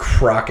a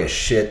crock of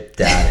shit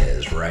that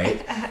is, right?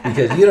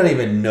 Because you don't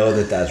even know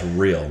that that's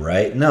real,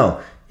 right?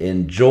 No.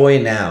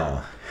 Enjoy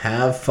now.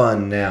 Have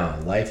fun now.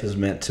 Life is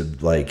meant to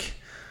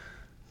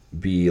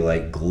be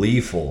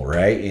gleeful,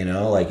 right? You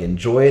know,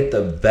 enjoy it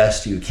the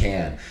best you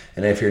can.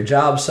 And if your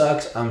job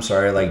sucks, I'm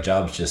sorry,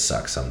 jobs just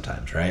suck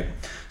sometimes, right?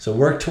 So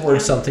work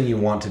towards something you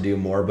want to do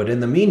more. But in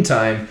the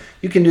meantime,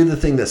 you can do the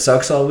thing that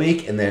sucks all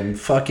week and then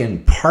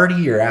fucking party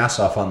your ass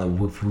off on the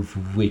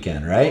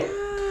weekend, right?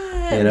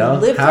 You know,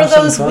 live for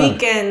those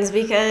weekends,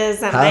 because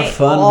that might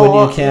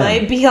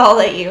be all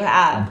that you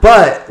have.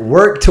 But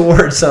work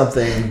towards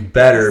something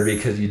better,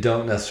 because you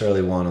don't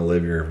necessarily want to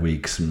live your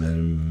weeks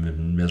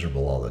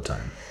miserable all the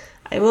time.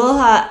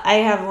 I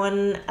have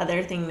one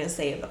other thing to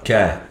say about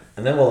that. Okay,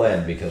 and then we'll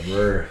end, because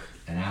we're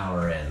an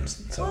hour in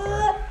so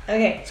far.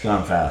 Okay. It's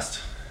gone fast.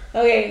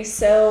 Okay,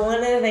 so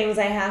one of the things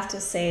I have to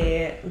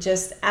say,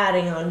 just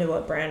adding on to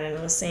what Brandon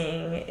was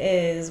saying,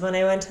 is when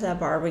I went to that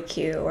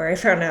barbecue where I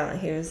found out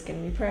he was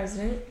going to be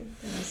president,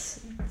 that was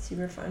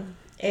super fun,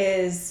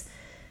 is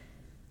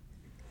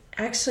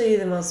actually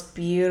the most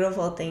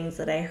beautiful things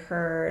that I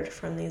heard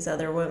from these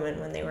other women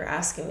when they were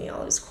asking me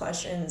all these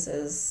questions.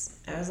 Is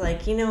I was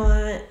like, you know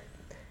what?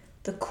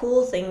 The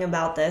cool thing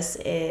about this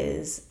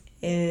is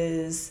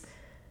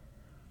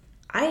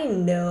I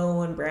know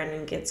when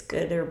Brandon gets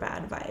good or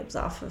bad vibes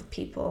off of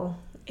people,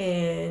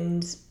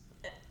 and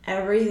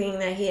everything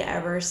that he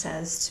ever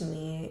says to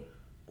me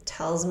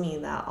tells me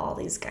that all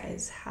these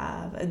guys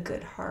have a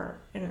good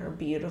heart and are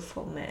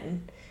beautiful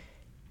men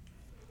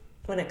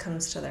when it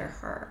comes to their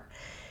heart.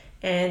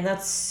 And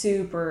that's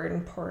super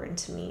important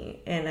to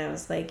me. And I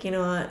was like, you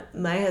know what?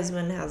 My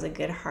husband has a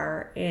good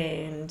heart,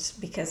 and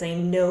because I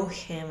know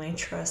him, I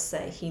trust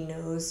that he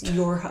knows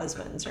your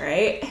husband's,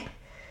 right?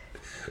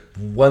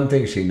 One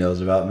thing she knows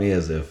about me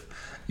is if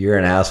you're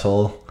an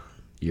asshole,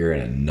 you're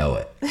gonna know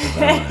it. 'Cause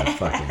I'm gonna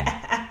fucking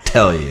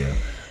tell you.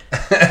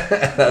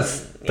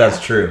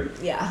 That's true.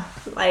 Yeah,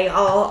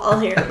 I'll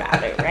hear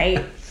about it,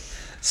 right?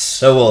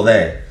 So will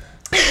they.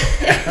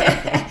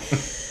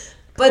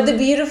 But the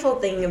beautiful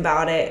thing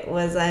about it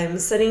was I'm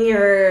sitting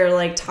here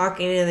like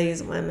talking to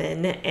these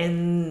women,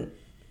 and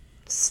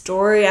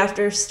story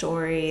after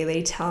story,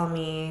 they tell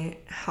me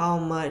how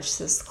much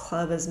this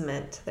club has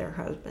meant to their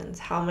husbands,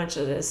 how much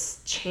it has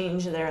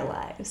changed their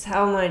lives,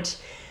 how much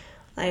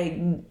like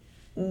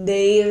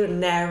they've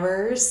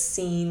never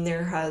seen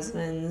their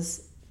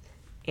husbands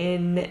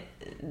in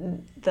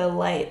the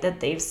light that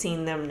they've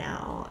seen them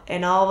now.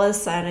 And all of a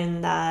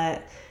sudden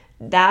that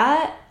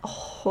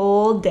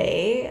whole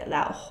day,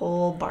 that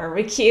whole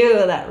barbecue,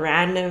 that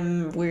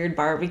random weird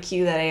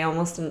barbecue that I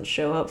almost didn't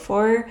show up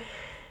for,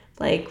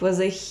 like, was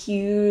a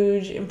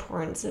huge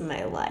importance in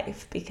my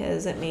life,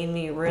 because it made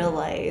me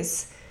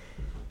realize,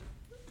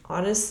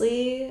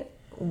 honestly,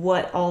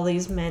 what all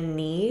these men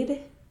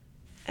need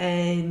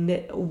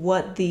and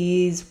what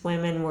these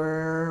women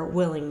were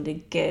willing to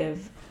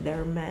give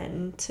their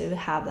men to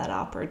have that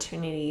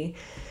opportunity.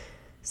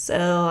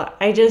 So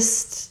I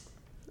just,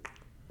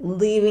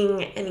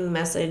 leaving any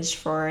message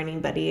for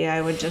anybody,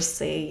 I would just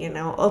say, you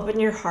know, open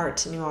your heart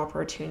to new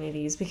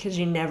opportunities, because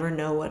you never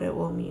know what it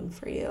will mean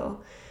for you.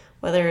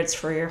 Whether it's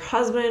for your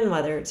husband,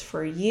 whether it's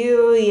for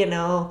you, you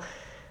know,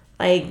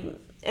 like,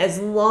 as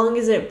long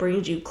as it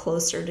brings you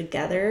closer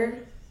together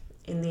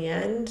in the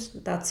end,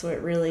 that's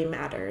what really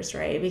matters,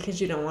 right? Because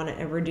you don't want to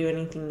ever do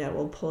anything that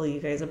will pull you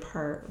guys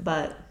apart.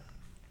 But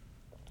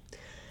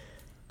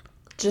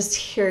just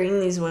hearing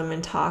these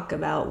women talk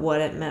about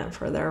what it meant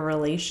for their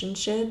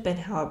relationship and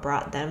how it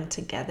brought them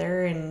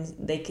together, and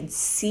they could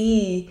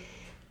see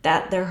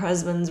that their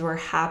husbands were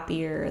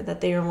happier,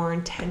 that they were more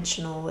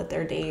intentional with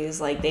their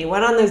days. Like, they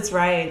went on those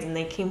rides and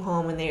they came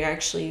home and they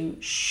actually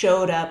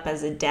showed up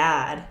as a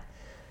dad.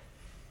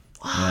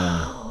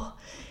 Wow.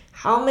 Yeah.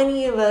 How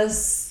many of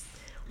us,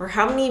 or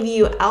how many of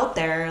you out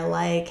there,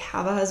 like,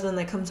 have a husband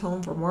that comes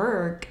home from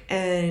work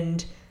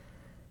and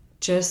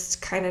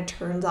just kind of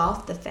turns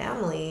off the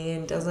family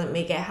and doesn't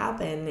make it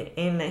happen?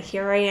 And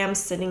here I am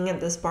sitting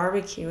at this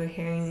barbecue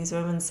hearing these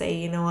women say,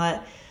 you know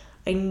what,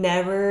 I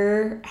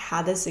never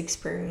had this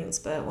experience,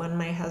 but when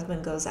my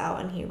husband goes out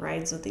and he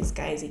rides with these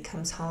guys, he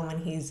comes home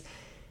and he's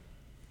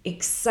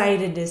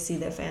excited to see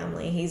the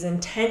family. He's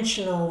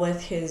intentional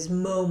with his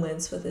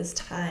moments, with his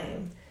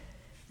time.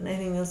 And I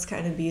think that's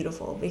kind of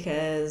beautiful,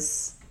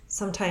 because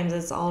sometimes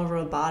it's all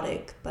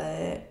robotic,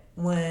 but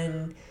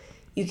when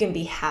you can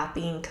be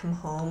happy and come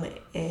home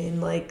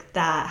and like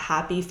that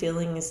happy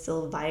feeling is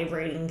still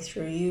vibrating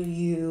through you,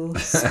 you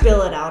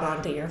spill it out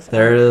onto your family.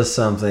 There is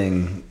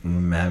something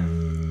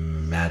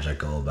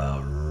magical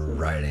about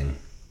writing.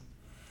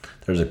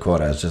 There's a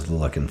quote I was just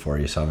looking for.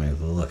 You saw me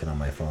looking on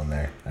my phone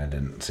there. I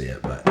didn't see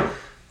it, but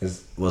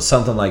it was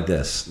something like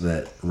this,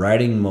 that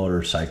riding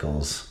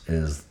motorcycles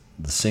is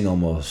the single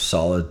most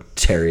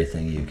solitary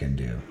thing you can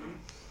do.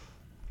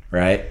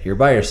 Right? You're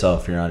by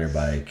yourself, you're on your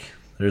bike.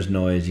 There's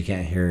noise, you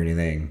can't hear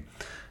anything.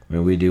 I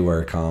mean, we do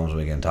wear comms,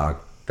 we can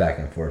talk back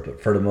and forth,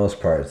 but for the most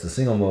part, it's the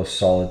single most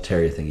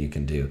solitary thing you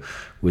can do,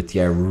 with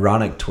the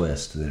ironic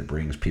twist that it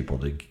brings people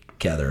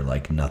together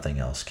like nothing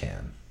else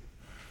can.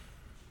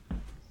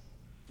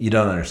 You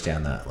don't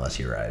understand that unless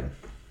you ride,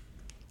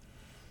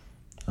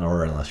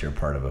 or unless you're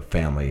part of a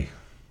family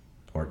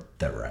or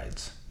that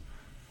rides.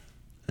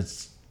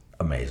 It's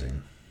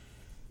amazing.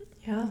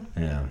 Yeah.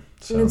 Yeah.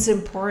 So. And it's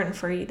important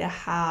for you to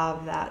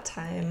have that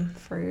time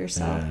for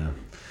yourself. Yeah.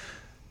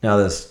 Now,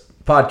 this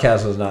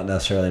podcast was not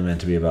necessarily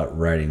meant to be about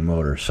riding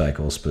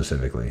motorcycles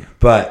specifically,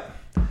 but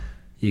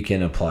you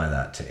can apply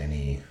that to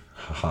any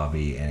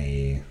hobby,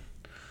 any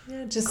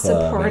just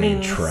club, supporting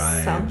any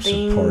tribe,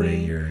 something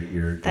supporting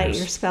your that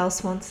your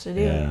spouse wants to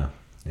do.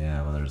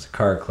 Yeah. Whether it's a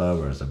car club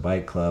or it's a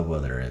bike club,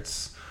 whether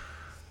it's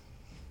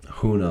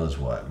who knows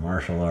what,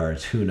 martial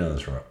arts, who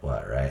knows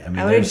what, right? I mean,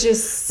 I would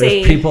just say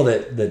there's people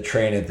that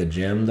train at the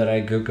gym that I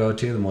go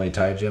to, the Muay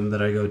Thai gym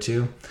that I go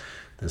to,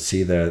 that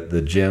see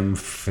the gym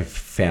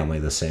family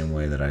the same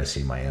way that I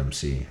see my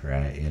MC,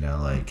 right? You know,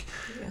 like,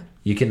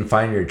 you can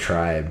find your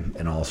tribe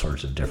in all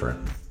sorts of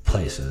different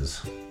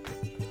places.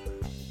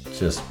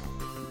 Just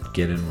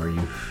get in where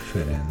you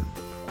fit in.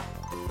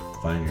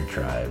 Find your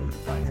tribe,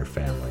 find your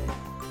family.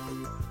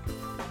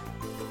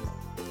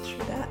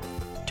 True that.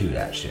 Do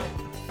that shit.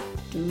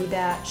 Do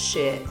that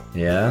shit.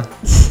 Yeah?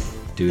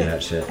 Do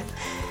that shit.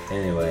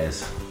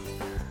 Anyways.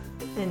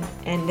 And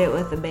end it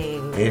with a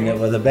bang. End it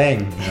with a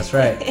bang. That's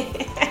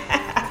right.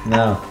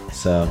 No.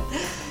 So,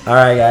 all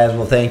right, guys.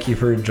 Well, thank you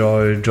for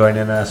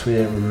joining us. We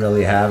didn't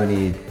really have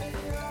any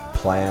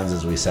plans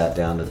as we sat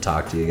down to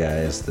talk to you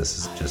guys. This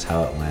is just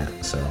how it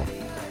went. So,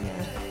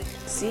 yeah.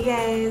 See you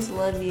guys.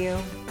 Love you.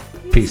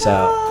 Peace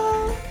out.